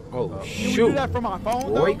 Oh, Can we do shoot. that from my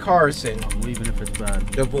phone, Roy though? Carson I'm leaving if it's bad.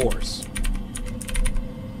 divorce.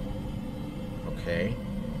 Okay.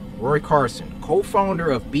 Roy Carson, co-founder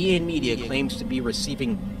of BN Media, claims to be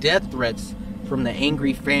receiving death threats from the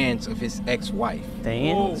angry fans of his ex-wife.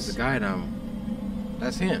 Damn. It's the guy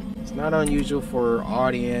that's him. It's not unusual for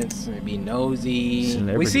audience to be nosy. We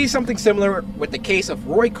Celebrity. see something similar with the case of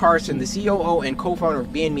Roy Carson, the COO and co-founder of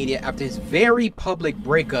BN Media, after his very public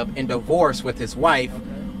breakup and divorce with his wife.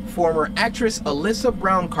 Former actress Alyssa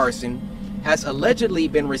Brown Carson has allegedly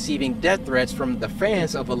been receiving death threats from the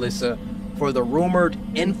fans of Alyssa for the rumored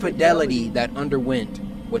infidelity that underwent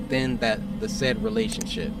within the said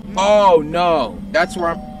relationship. Oh no, that's where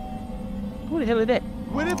I'm. Who the hell is that?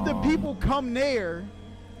 What if the people come there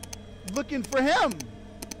looking for him?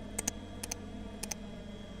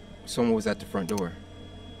 Someone was at the front door.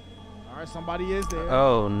 All right, somebody is there.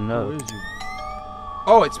 Oh no. Who is you?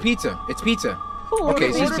 Oh, it's pizza. It's pizza. Okay,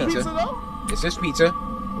 it's Order just pizza. though? It's just pizza.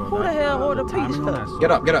 Who the hell ordered pizza? Get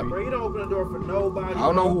up, get up. Bro, you don't open the door for nobody. I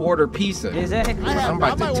don't know who ordered pizza. Exactly. I'm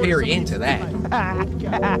about to tear into that.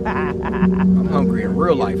 Tonight. I'm hungry in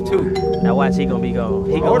real life too. Now watch, he gonna be gone.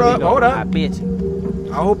 He Hold gonna up, be gone. hold up. I bet you.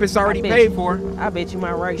 I hope it's already I bet paid you. for. I bet you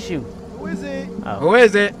my right shoe. Who is it? Oh. Who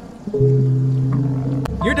is it?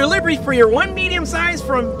 Your delivery for your one medium size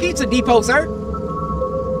from Pizza Depot, sir.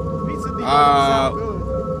 Pizza Depot sound good.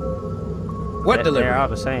 What They're delivery? all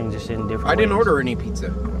the same, just in different I didn't ways. order any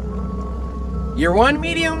pizza. Your one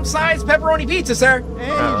medium size pepperoni pizza, sir. And he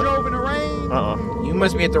drove in the rain. You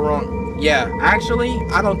must be at the wrong. Yeah, actually,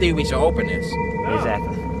 I don't think we should open this.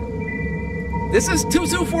 Exactly. This is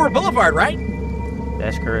 224 Boulevard, right?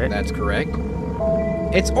 That's correct. That's correct.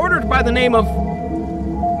 It's ordered by the name of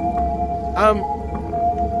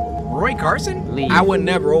Roy Carson? Leave. I would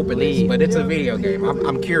never open this, Leave. but it's a video game.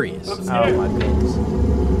 I'm curious. Oh my goodness.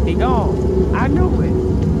 He gone. I knew it.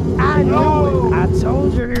 I knew it. I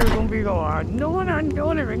told you he was gonna be gone. I know it. I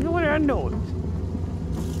know it. I know it. I know it.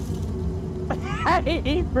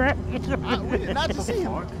 He We did not just see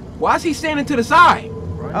him. Why is he standing to the side?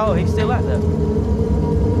 Oh, he's still out there.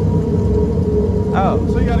 Oh,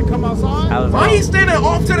 So you gotta come outside? I was Why are you standing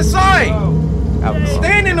off to the side? I was wrong.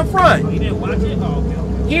 Stand in the front. You didn't watch it? Oh,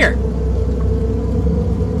 okay. Here.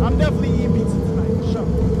 I'm definitely eating pizza tonight, for sure.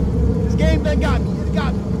 This game done got me. It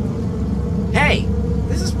got me. Hey,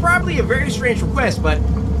 this is probably a very strange request, but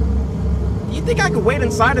you think I could wait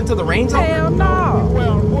inside until the rain's over? Hell no.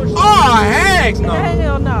 Well, unfortunately. Oh, heck no.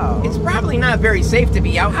 Hell no. It's probably not very safe to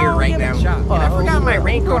be out here right now. And I forgot my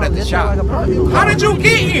raincoat at the shop. How How did you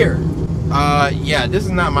get here? Yeah, this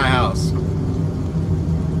is not my house.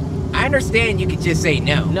 I understand you could just say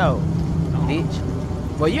no. No,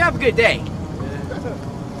 bitch. Well, you have a good day.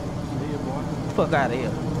 Fuck out of here.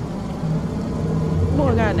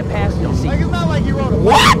 Boy got in the passenger seat. Like, it's not like he wrote a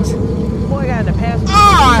What? Boy got in the passenger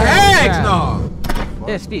Oh, seat. heck no.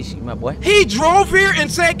 That's fishy, my boy. He drove here and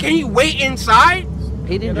said, can he wait inside?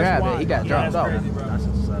 He didn't drive it. He got dropped off. That's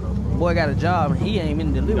a setup, bro. Boy got a job and he ain't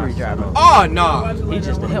even delivery driver. Oh, no. He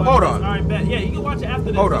just a helper. Hold All on. right, bet. Yeah, you can watch it after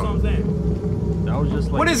this. Hold That's on. what I'm saying. That was just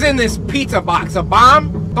like. What is in this pizza box? A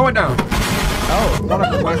bomb? Throw it down. Oh, Thought I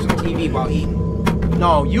could watch some TV while eating.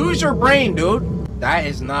 No, use your brain, dude. That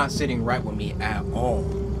is not sitting right with me at all.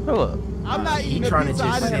 look. I'm not He eating a trying to pizza.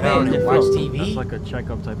 I just didn't sit have down it. and watch That's TV? like a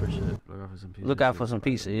checkup type of shit. Look out for some pizza. Look out for some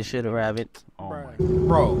pizza. It should arrive it. Oh my god.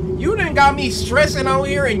 Bro, you done got me stressing out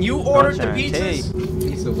here and you ordered the trying to tell pizzas?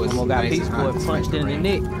 Pizza was Almost got nice pizza and boy hot. punched in the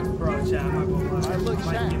neck. Bro, chat, I'm not gonna lie. All right, look,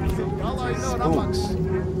 Shaq. Y'all already know what I'm about to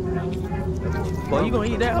Spooks. say. Boy, you gonna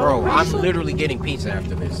eat that? Bro, whole I'm pizza? literally getting pizza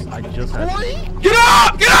after this. I just had. Boy, Get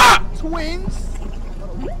up! Get up! twins.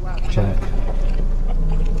 Check.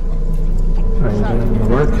 Are you doing your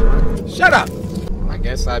work? Shut up! I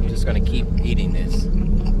guess I'm just gonna keep eating this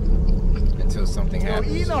until something Yo,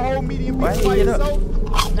 happens. eating a whole medium Why pizza by you get up?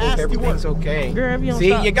 yourself, nasty work. Everything's okay. Girl, if you don't See,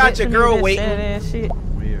 stop you got your texting me girl that waiting. sad ass shit.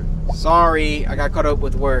 Weird. Sorry, I got caught up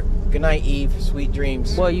with work. Good night, Eve. Sweet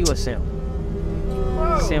dreams. Boy, you a simp.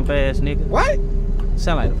 Simp ass nigga. What?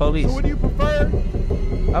 Sound like the police. So what do you prefer?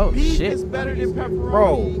 Oh Beef shit. is better than pepperoni.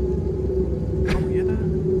 Bro.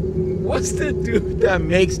 What's the dude that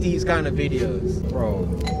makes these kind of videos? Bro.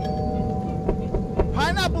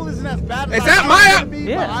 Pineapple isn't as bad as Is I that thought my- it was gonna be,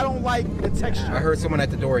 Yeah. but I don't like the texture. I heard someone at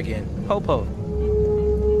the door again. Popo.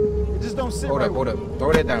 It just don't sit Hold right up, hold with up.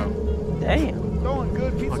 Throw that down. Damn. me. Throwing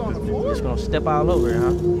good pizza on the floor. Just gonna step all over it,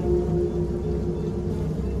 huh?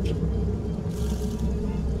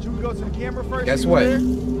 Should we go to the camera first? Guess See what? who's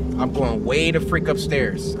there? I'm going way the freak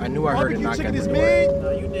upstairs. I knew I heard a Barbecue knock chicken at is the door. mid.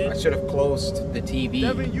 No, you did. I should have closed the TV.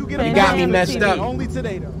 Devin, you get You a got me on the messed TV. up. Only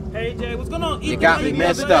today though. Hey, Jay, what's going on? You got me Any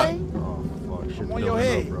messed other up. day? Oh fuck. Shit On building your up,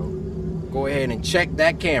 head. bro. Go ahead and check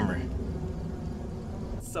that camera.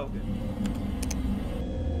 So good.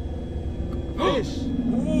 Fish.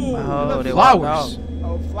 Oh, they Flowers. walked off.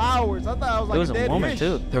 Oh, flowers. I thought I was like It was a dead woman fish.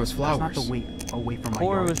 too. There was That's flowers. not the wait away from my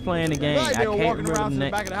Corey yard. was playing the game. Like I they were can't walking remember around the to the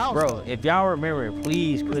name. back of the house. Bro, if y'all remember it,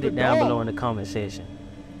 please put the it down dog? below in the comment section.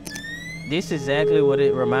 This is exactly what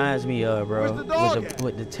it reminds me of, bro. Where's the dog with, at?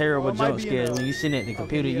 with the terrible Oh, it might jump be in scares. the- When you sitting at the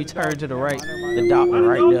computer, yeah, you the turn dog. to the Never right, mind, never the mind. doctor Why did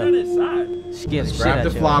right you there. open inside? Scare the shit Grab out the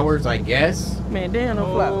your flowers, I guess. ass. Man, damn, no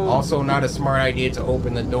flowers. Also, not a smart idea to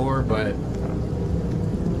open the door, but I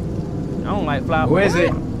don't like flowers. who is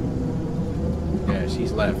it? Yeah,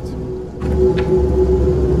 She's left.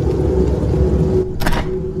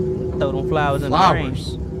 Throw them flowers in the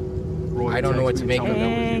Flowers. Roy I don't know what to make of them.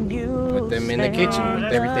 And you Put them in the kitchen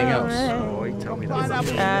with everything else. Oh, he told me that.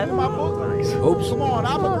 Pineapple in my book. Nice. Oops. Come on,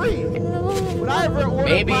 I'm agree. Would I ever order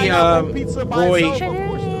Maybe, pineapple pizza by Roy itself? Of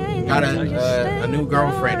course not. Got a new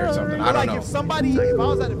girlfriend or something. I don't know. If somebody, if I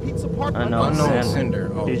was at a pizza party, Unknown Unknown Cinder.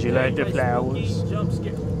 Cinder. Oh. Did you like the flowers? Jump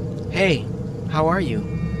scare. Hey, how are you?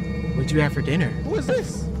 What'd you have for dinner? Who is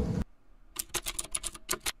this?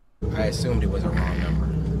 I assumed it was a wrong number.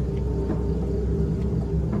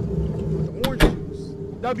 Orange juice.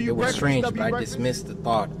 W It was breakfast, strange, W but I breakfast. dismissed the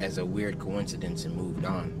thought as a weird coincidence and moved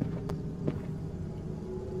on.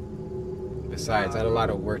 Besides, I had a lot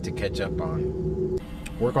of work to catch up on.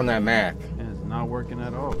 Work on that math. Yeah, it's not working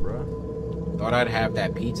at all, bro. Thought I'd have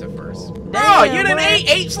that pizza first. Damn, Bro, you done boy. ate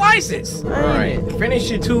 8 slices! Alright,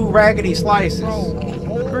 finish your 2 raggedy slices.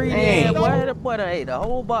 Greedy Hey. ass boy, that boy done ate a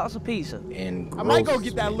whole box of pizza. And I might go gross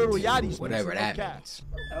get that little Yachty. whatever that cat. means.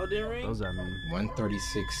 Elden Ring? What does that mean?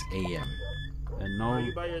 1:36 a.m. And Are no,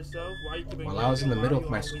 you by yourself? Why are you keeping While I was in the middle of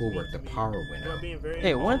my schoolwork, the power went out.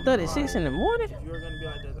 Hey, 1:36 in the morning? If you were gonna be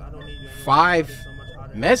like this, I don't need you anymore. 5 It's so much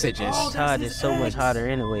hotter. messages. Oh, It's hot, it's so much hotter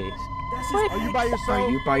anyways. That's his Are you by yourself? Are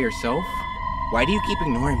you by yourself? Why do you keep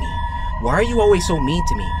ignoring me? Why are you always so mean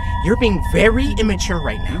to me? You're being very immature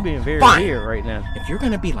right now. You being very Fine. weird right now. If you're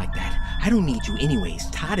gonna be like that, I don't need you anyways.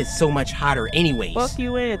 Todd is so much hotter anyways. Fuck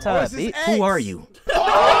you in, Todd, this is bitch. Who are you?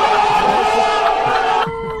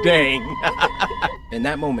 Dang. In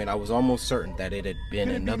that moment, I was almost certain that it had been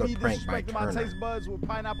Couldn't be another me prank by disrespecting my Turner. taste buds with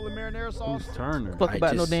pineapple and marinara sauce. who's Turner? Fuck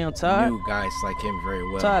about no damn Todd. knew guys like him very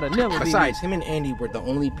well. Todd will never be Besides, him and Andy were the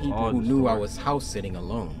only people Oh, who the knew I store. was house sitting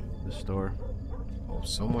alone. The store. Oh,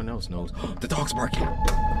 someone else knows. The dog's barking.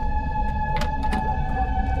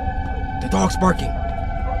 The dog's barking.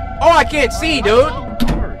 Oh, I can't see, dude.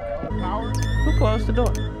 Power. Who closed the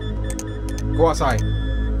door? Go outside.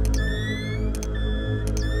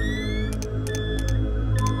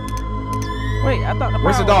 Wait, I thought the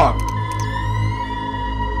Where's the power- dog?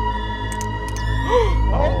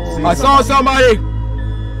 Oh, I saw somebody.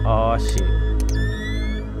 Oh shit.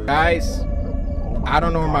 Guys, I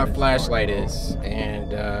don't know where my flashlight is,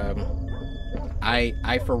 and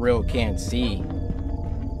I for real can't see.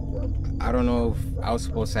 I don't know if I was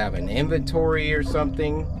supposed to have an inventory or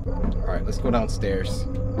something. All right, let's go downstairs.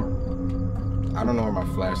 I don't know where my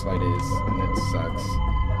flashlight is, and it sucks. Is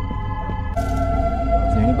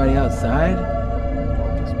there anybody outside?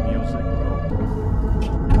 This music, bro.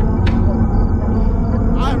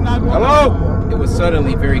 I'm not going. Hello? It was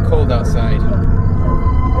suddenly very cold outside. Bro, you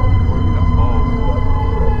got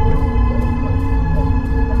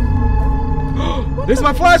balls. This is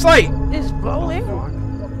my flashlight. It's blowing.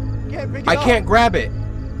 Can't pick it I up. can't grab it.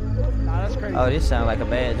 Nah, that's crazy. Oh, this sounds like a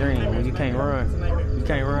bad dream when you can't run. You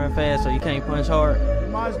can't run fast, so you can't punch hard.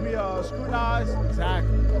 Reminds me of Scrutinize.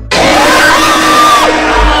 Exactly.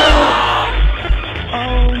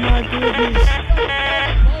 Oh my goodness.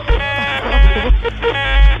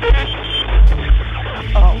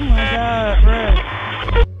 Oh my god,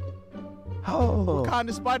 bro. Oh. Kind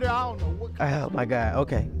of spider. I don't know what. Oh my god.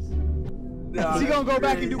 Okay. Is he gonna go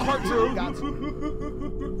back and do part 2? Got to.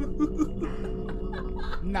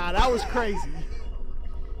 Nah, that was crazy.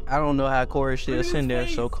 I don't know how Corey still sitting there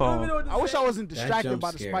so calm. I wish I wasn't That distracted jump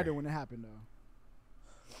by the scare. spider when it happened,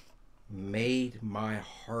 though. Made my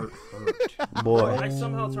heart hurt. Boy. I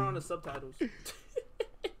somehow turn on the subtitles.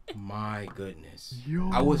 My goodness.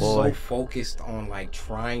 I was so focused on like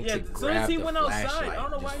trying Yeah, to as soon as grab he the went outside, flashlight, I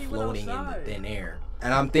don't know just why he went floating in the outside. thin air.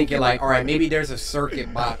 And I'm thinking like, all right, maybe there's a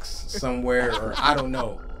circuit box somewhere, or I don't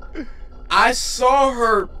know. I saw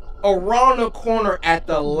her around the corner at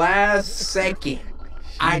the last second.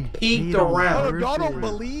 I peeked Oh, around. y'all don't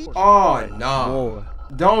believe? Oh no!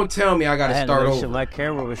 Boy. Don't tell me I I gotta had to start make sure over. my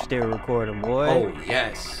camera was still recording, boy. Oh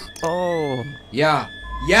yes. Oh. Yeah.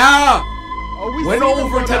 Yeah. Oh, we Went seen them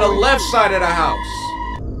over go to that the way. left side of the house.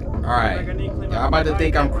 Alright. Y'all about to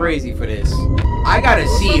think I'm crazy for this. I gotta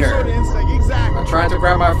see Some sort of her. instinct, exactly. I tried to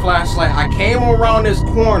grab my flashlight. I came around this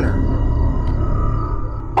corner.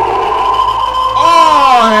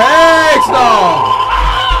 Oh, heck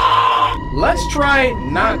no! Let's try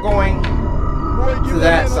not going Boy, to give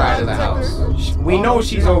that man a side of the lie house. detector. We know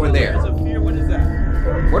she's over there. What is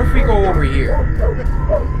that? What if we go over here?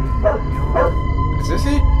 Is this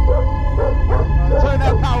it? Turn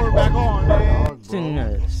that power back on, man. It's in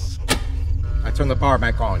this I turned the power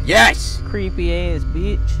back on. Yes! creepy ass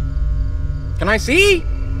bitch. Can I see?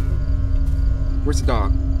 Where's the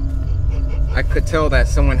dog? I could tell that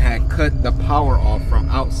someone had cut the power off from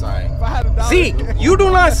outside. If I had $1, See, you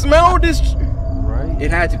do not smell this. Right? It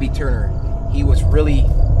had to be Turner. He was really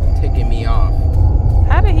ticking me off.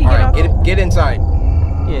 How did he get out? Get inside.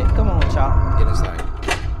 Yeah, come on, Chop. Get inside.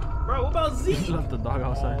 Bro, what about Z? You left the dog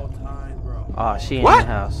outside. All time, bro. Oh, she in What? the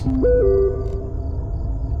house.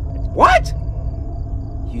 What?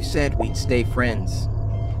 You said we'd stay friends.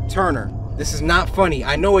 Turner, this is not funny.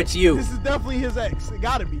 I know it's you. This is definitely his ex. It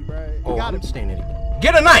gotta be, bro. It Oh, gotta I'm be. standing it.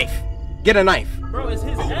 Get a knife. Get a knife. Bro, it's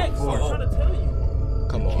his ex. I'm trying to tell you.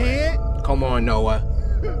 Come on. Can't. Come on, Noah.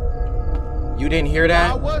 You didn't hear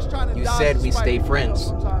that? I was trying to You dodge said the we stay spider. friends.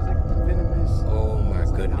 Sometimes they can be venomous. Oh my I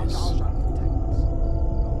was goodness. trying to protect us. You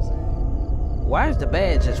know what I'm Why is the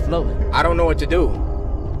bed just floating? I don't know what to do.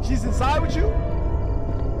 saying? She's inside with you?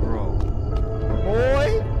 Bro.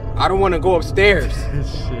 Boy? I don't want to go upstairs.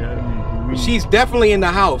 Shit, I mean, She's definitely in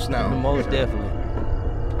the house now. Most definitely.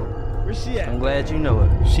 Where's she I'm at? glad you know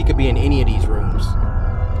it. She could be in any of these rooms.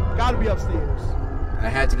 Gotta be upstairs. I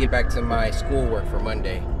had to get back to my schoolwork for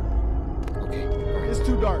Monday. Okay. It's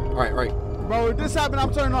too dark. All right. Bro, if this happened,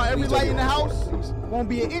 I'm turning on every Please light don't in the be- house. please. Won't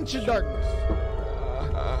be an inch of darkness.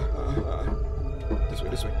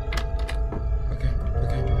 This way. Okay.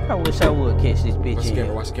 I wish I would catch this bitch Watch the in camera.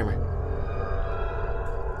 here. Watch the camera.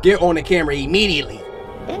 Get on the camera immediately.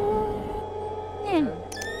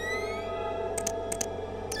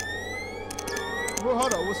 Bro,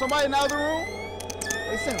 hold on. Was somebody in the other room?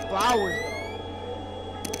 They sent flowers, though.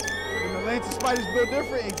 And the Atlanta spiders built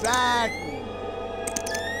different? Exactly.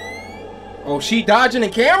 Oh, she dodging the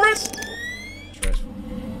cameras? Stressful.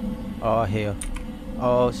 Oh, hell.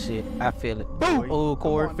 Oh, shit. I feel it. Boom. Oh,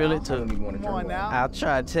 Corey, Come on feel now. it too. Come on now. I'll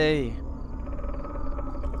try to tell you.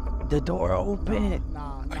 The door open.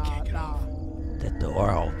 Nah. The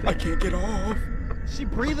door open. I can't get off. She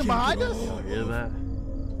breathing behind us? hear that?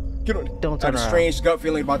 Get on. Don't I have turn a around. strange gut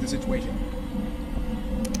feeling about the situation.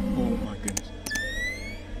 Oh my goodness.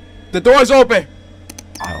 The door's open.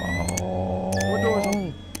 Oh. What door's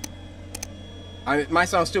open? It might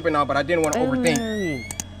sound stupid now, but I didn't want to overthink.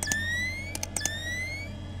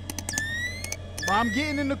 But I'm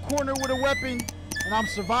getting in the corner with a weapon, and I'm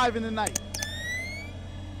surviving the night.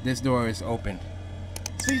 This door is open.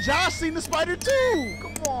 See, Josh seen the spider too.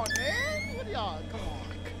 Come on, man. What are y'all? Come on.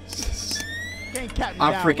 Can't cap me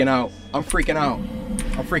I'm down freaking with out. this. I'm freaking out.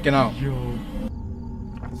 I'm freaking out. Yo.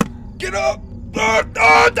 Get up!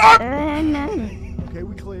 Okay,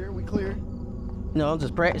 we clear. We clear. No, I'm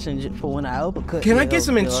just practicing for when I uppercut. Can I you, get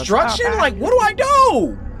some you know, instruction? stop. Like, what do I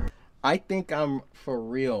do? I think I'm for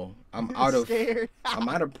real. I'm out of Scared. I'm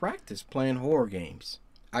out of practice playing horror games.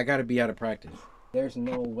 I gotta be out of practice. There's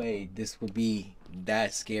no way this would be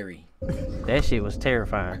that scary. That shit was I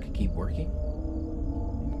terrifying. could keep working.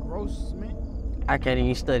 Gross, man. I can't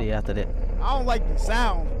even study after that. I don't like the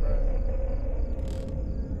sound, bro.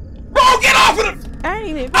 Bro, get off of the. I ain't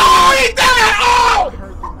even. Oh, he did it! I Oh!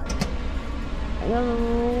 heard the night.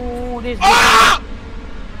 Oh, this bitch. Ah!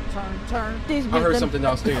 Turn. This bitch I heard done- something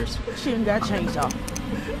downstairs. She done got chainsaw.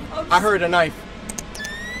 I heard a knife.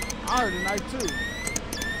 I heard the night too.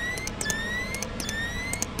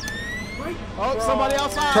 Oh, somebody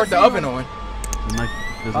outside. Turned the See oven him. on. There's a knife.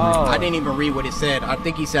 There's a Oh. knife. I didn't even read what it said. I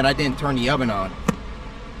think he said I didn't turn the oven on.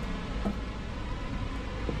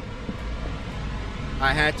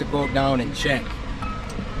 I had to go down and check.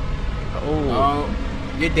 Oh, Oh,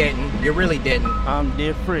 you didn't. You really didn't. I'm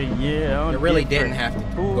different. Yeah, I'm You really different. didn't have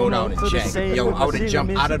to Pull go down up and to the check. same Yo, I would have with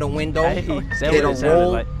jumped out of the window, Hey, is that did what a it sounded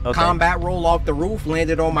roll, like? Okay. combat roll off the roof,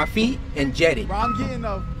 landed on my feet, and jetted. Bro, I'm getting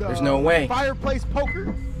the There's no way. fireplace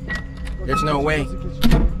poker. There's no way.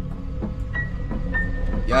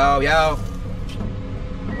 Go. Yo.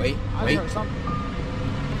 Wait. I heard something.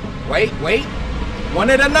 Wait. One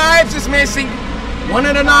of the knives is missing. One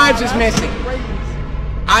of the knives is missing. Raisins.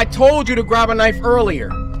 I told you to grab a knife earlier.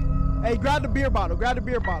 Hey, grab the beer bottle. Break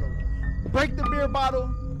the beer bottle.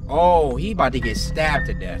 Oh, he about to get stabbed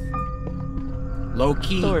to death. Low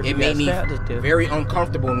key, Sorry if it you made got me stabbed to death. very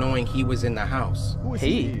uncomfortable knowing he was in the house. Who is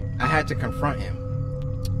He. I had to confront him.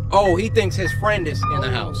 Oh, he thinks his friend is in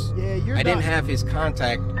the house. Yeah, you're I didn't done. have his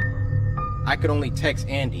contact. I could only text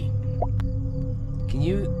Andy. Can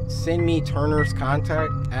you send me Turner's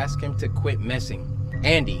contact? Ask him to quit messing.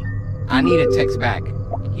 Andy, I need a text back.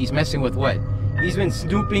 He's messing with what? He's been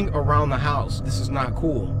snooping around the house. This is not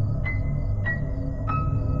cool.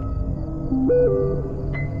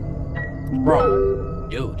 Bro,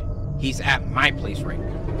 dude, he's at my place right now.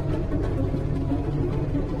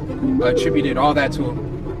 I attributed all that to a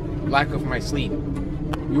lack of my sleep.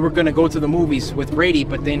 We were gonna go to the movies with Brady,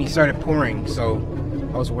 but then he started pouring, so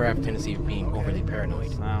I was aware of a tendency of being overly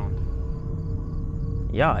paranoid. Sound.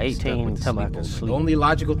 Y'all Stuck 18 with the talking about sleepover. sleep. The only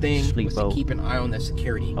logical thing was to Sleepover. keep an eye on the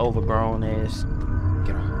security. Overgrown ass.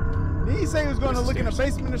 Did he say he was going to look in the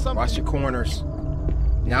basement or something? Watch your corners.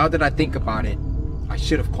 Now that I think about it, I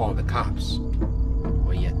should have called the cops.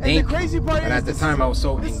 Well, yeah, And the crazy part but is at the time I was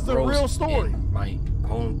so this is a real engrossed story. in my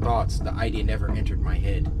own thoughts, the idea never entered my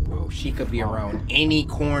head. Bro, she could be around any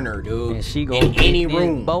corner, dude. And she in gonna any get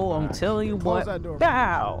room. Bo, I'm telling you Close what. that door.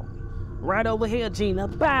 Bow. Right over here, Gina.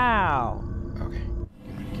 Bow. Okay.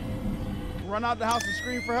 Run out the house and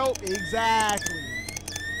scream for help? Exactly.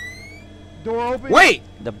 Door open? Wait!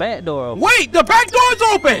 The back door open. Wait! The back door's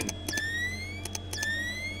open!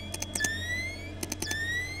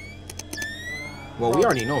 Well, we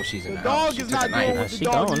already know she's in The the house. dog She is took not a knife. doing what She the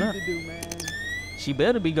dog gone, needs huh? to do, man. She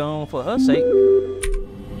better be gone for her sake.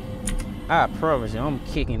 I promise you, I'm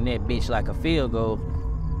kicking that bitch like a field goal.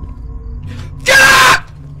 Get up!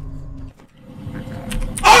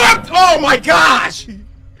 Oh my gosh!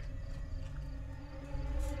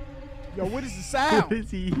 Yo, what is the sound? What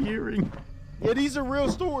is he hearing? Yeah, these are real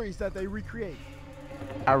stories that they recreate.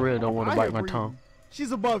 I really don't want I to bite hear my breathing. tongue.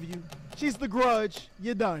 She's above you. She's the grudge.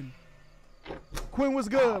 You're done. Quinn was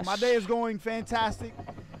good. My day is going fantastic.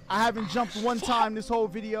 I haven't jumped one time this whole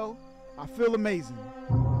video. I feel amazing.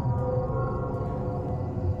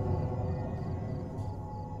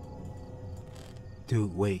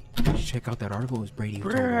 Dude, wait. Check out that article. It's Brady.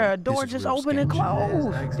 Bruh, door just open and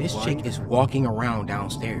close. This chick is walking around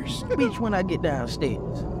downstairs. Bitch, when I get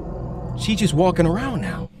downstairs. She just walking around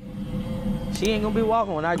now. She ain't gonna be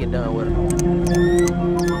walking when I get done with her.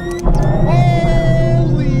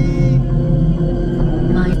 Holy!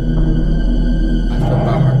 I feel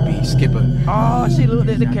my heartbeat. Skipper. Oh, she looked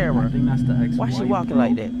at the camera. I think that's the ex-wife. Why she walking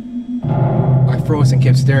like that? I froze and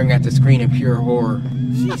kept staring at the screen in pure horror.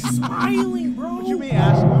 She's smiling, bro. What you mean,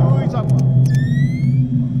 Ashley? What are you talking about?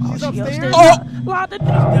 She's She upstairs? Oh! Lock the door.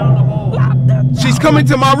 Down the hall. Lock the door. She's coming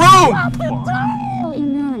to my room! Lock the door.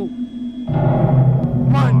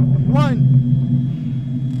 Run! Run!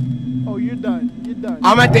 Oh, you're done. You're done.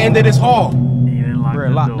 I'm at the end of this hall. He didn't lock,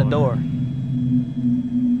 Bruh, lock the door.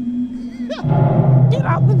 Get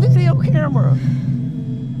out the video camera.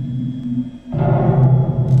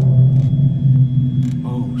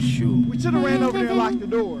 Oh, shoot. We should have ran over there and locked the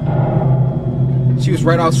door. She was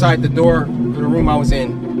right outside the door of the room I was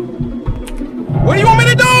in. What do you want me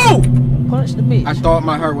to do? Punch the bitch. I thought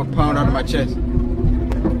my heart would pound out of my chest.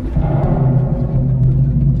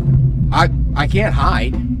 I can't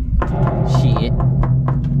hide. Shit.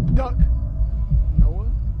 Duck. Noah?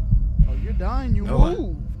 Oh, you're done. You Noah.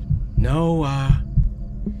 moved. Noah.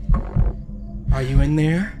 Are you in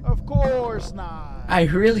there? Of course not. I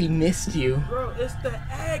really missed you. Bro, it's the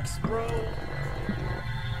ex, bro.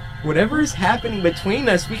 Whatever is happening between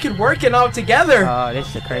us, we could work it out together. Oh, this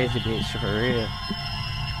is a crazy bitch for real.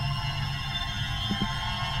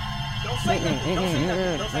 Don't say nothing. Don't say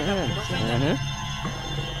nothing. Don't say nothing. Don't say nothing.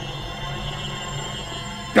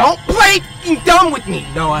 Don't play dumb with me,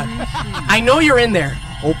 Noah. I know you're in there.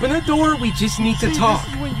 Open the door. We just need to See, talk.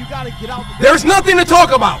 This is when you gotta get out the There's nothing to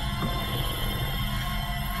talk about.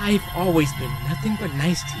 I've always been nothing but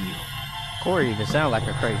nice to you, Corey even sound like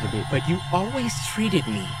a crazy bitch. but you always treated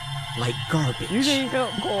me like garbage. You need help,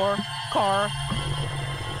 Car.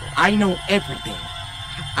 I know everything.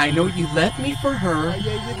 I know you left me for her.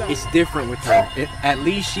 Yeah, you're done. It's different with her. At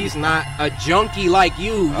least she's not a junkie like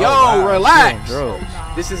you. Yo, wow, relax. she on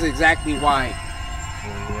drugs. This is exactly why.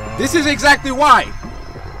 This is exactly why.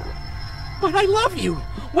 But I love you.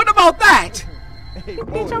 What about that? Hey, Bitch, I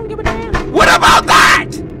boy. don't give a damn. What about that?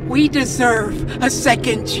 We deserve a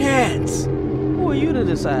second chance. Who are you to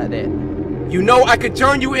decide that? You know I could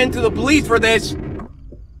turn you into the police for this.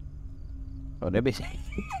 Oh, that bitch.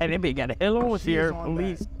 Hey, that bitch got a hell on with She is here, on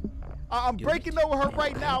police. I'm breaking over her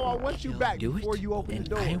right now. I want you back Do it, before you open the and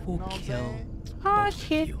door. I You will know what I'm kill saying? Oh, both of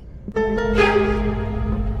shit. you.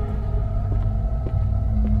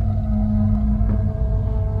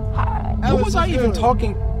 What Ellis was I is even good.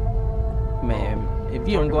 talking? Man, if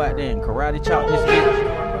you don't go out there and karate chop this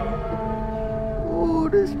bitch. Ooh,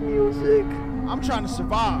 this music. I'm trying to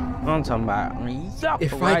survive. I'm talking about.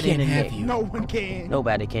 If right I in can't the have neck. you, No one can.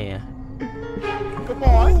 Nobody can. Come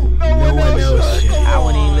on. No one else should. Come I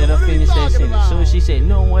wouldn't even let her on. What are you finish that talking sentence. As soon as about? she said,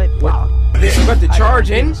 "No what? Wow." you got the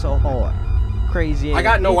charge in. So hard. Crazy. I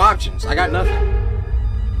got no options. I got nothing.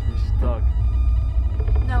 He's stuck.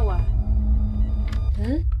 Noah.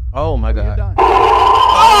 Oh my You're god. done.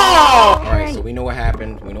 Oh! Alright, so we know what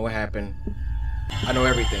happened. We know what happened. I know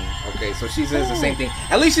everything. Okay, so she says the same thing.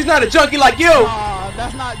 At least she's not a junkie like you!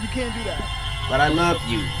 That's not, you can't do that. But I love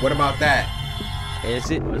you. What about that?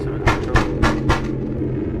 Is it? Okay.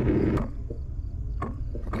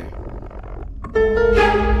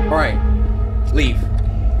 Alright. Leave.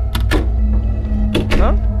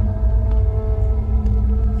 Huh?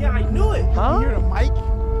 Huh? You hear the mic?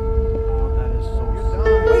 Oh, that is so You're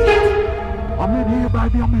sad. done. I'm in here,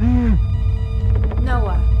 baby. I'm in here.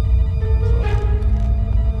 Noah.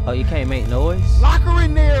 Oh, you can't make noise? Lock her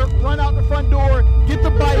in there. Run out the front door. Get the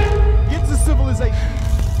bike. Get to civilization.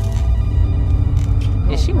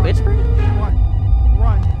 Is she whispering? Run.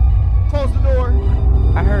 Run. Close the door.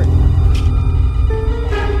 I heard.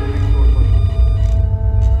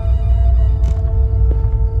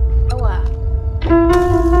 Noah.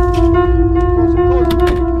 Close it. Close it.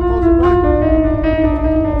 Close it. Run.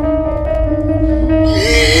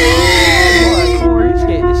 Boy, Corey, you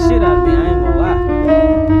scared the shit out of me. I ain't gonna lie.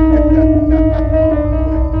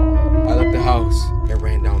 I left the house and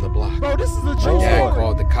ran down the block. Bro, this is a My true dad story.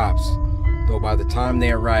 called the cops, though by the time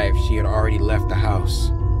they arrived, she had already left the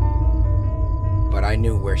house. But I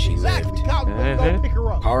knew where she Exactly. lived. Cops gonna go pick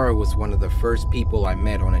her up. Cara was one of the first people I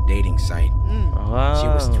met on a dating site. She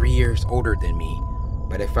was 3 years older than me,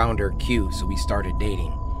 but I found her cute, so we started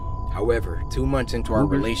dating. However, 2 months into our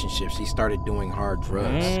relationship, she started doing hard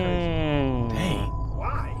drugs. Dang.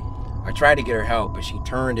 Why? I tried to get her help, but she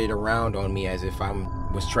turned it around on me as if I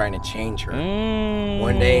was trying to change her.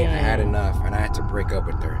 One day, I had enough, and I had to break up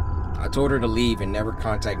with her. I told her to leave and never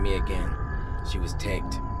contact me again. She was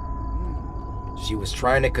ticked. She was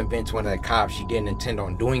trying to convince one of the cops she didn't intend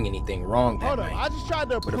on doing anything wrong that Hold on. night. I just tried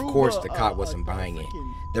to But of approve course, a- the cop a- wasn't a buying it.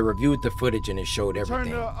 freaking They reviewed the footage and it showed Turn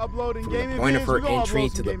everything. to uploading From the gaming point of vids. her We gonna entry upload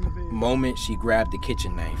to some the gaming vids. moment she grabbed the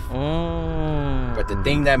kitchen knife. Mm. But the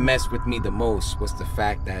thing that messed with me the most was the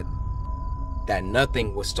fact that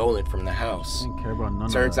nothing was stolen from the house. Didn't care about none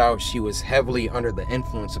Turns of that. out she was heavily under the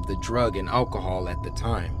influence of the drug and alcohol at the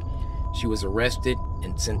time. She was arrested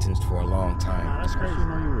and sentenced for a long time. That's crazy. You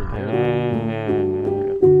know you were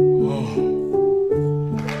there.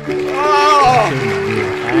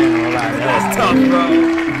 I ain't gonna lie. That's tough, bro.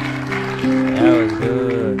 That was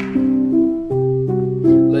good.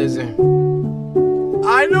 Listen,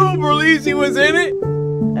 I knew Berlizzi was in it.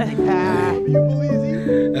 You believe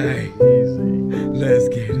it? Hey, Easy. let's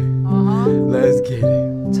get it. Uh-huh. Let's get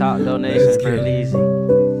it. Top donations Let's for get it. Lizzie.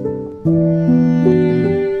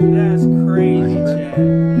 That's crazy, Chad.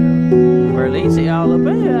 Berlizzi all up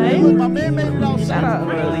in here, Hey, ain't look, he? my man made it out. Shout out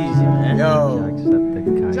to Berlizzi, man. Yo,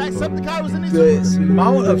 Jacksepticeye was in it the too.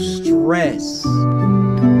 amount of stress.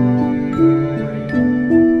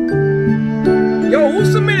 Yo, who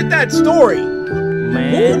submitted that story?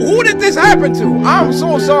 Man, Who did this happen to? I'm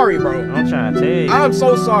so sorry, bro. I'm trying to tell you. I'm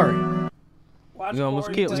so sorry. Watch You almost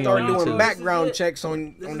Corey. killed Just me start on doing YouTube. background checks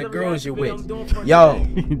on the girls you're with. I'm doing for Yo,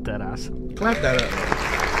 That ass. clap that up.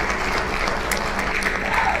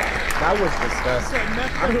 That was disgusting.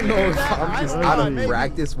 I don't know if I'm just out of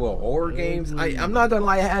practice with horror games. I'm not gonna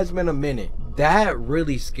lie, it has been a minute. That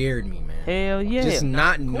really scared me, man. Hell yeah. Just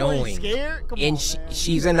not Corey knowing. scared? Come And on, man.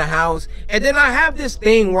 she's in the house, and then I have this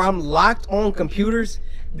thing where I'm locked on computers.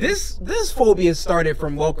 This phobia started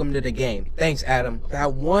from Welcome to the Game. Thanks, Adam.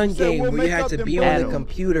 That one Said game we'll where you make had up to them be on the Adam.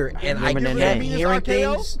 computer, and I Remember that kept name? hearing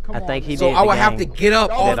things. Come I on, think he man. So did I the would have to game. get up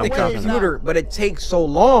That off I'm the talking computer, but it takes so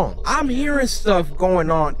long. I'm hearing stuff going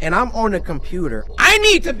on, and I'm on the computer. I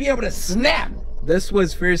need to be able to snap. This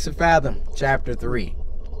was Fears to Fathom, Chapter 3.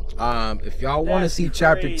 If y'all want to That's see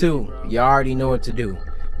Chapter crazy, 2, bro. you already know what to do.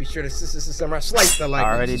 Be sure to samurai, slice the like,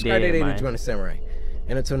 Already subscribe did, to man. Join the Samurai.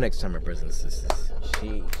 And until next time, my brothers and sisters.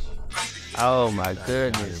 Sheesh. Oh my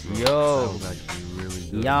goodness. Yo.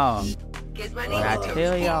 Y'all. When I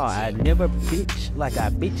tell y'all, I never bitch like I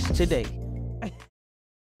bitch today.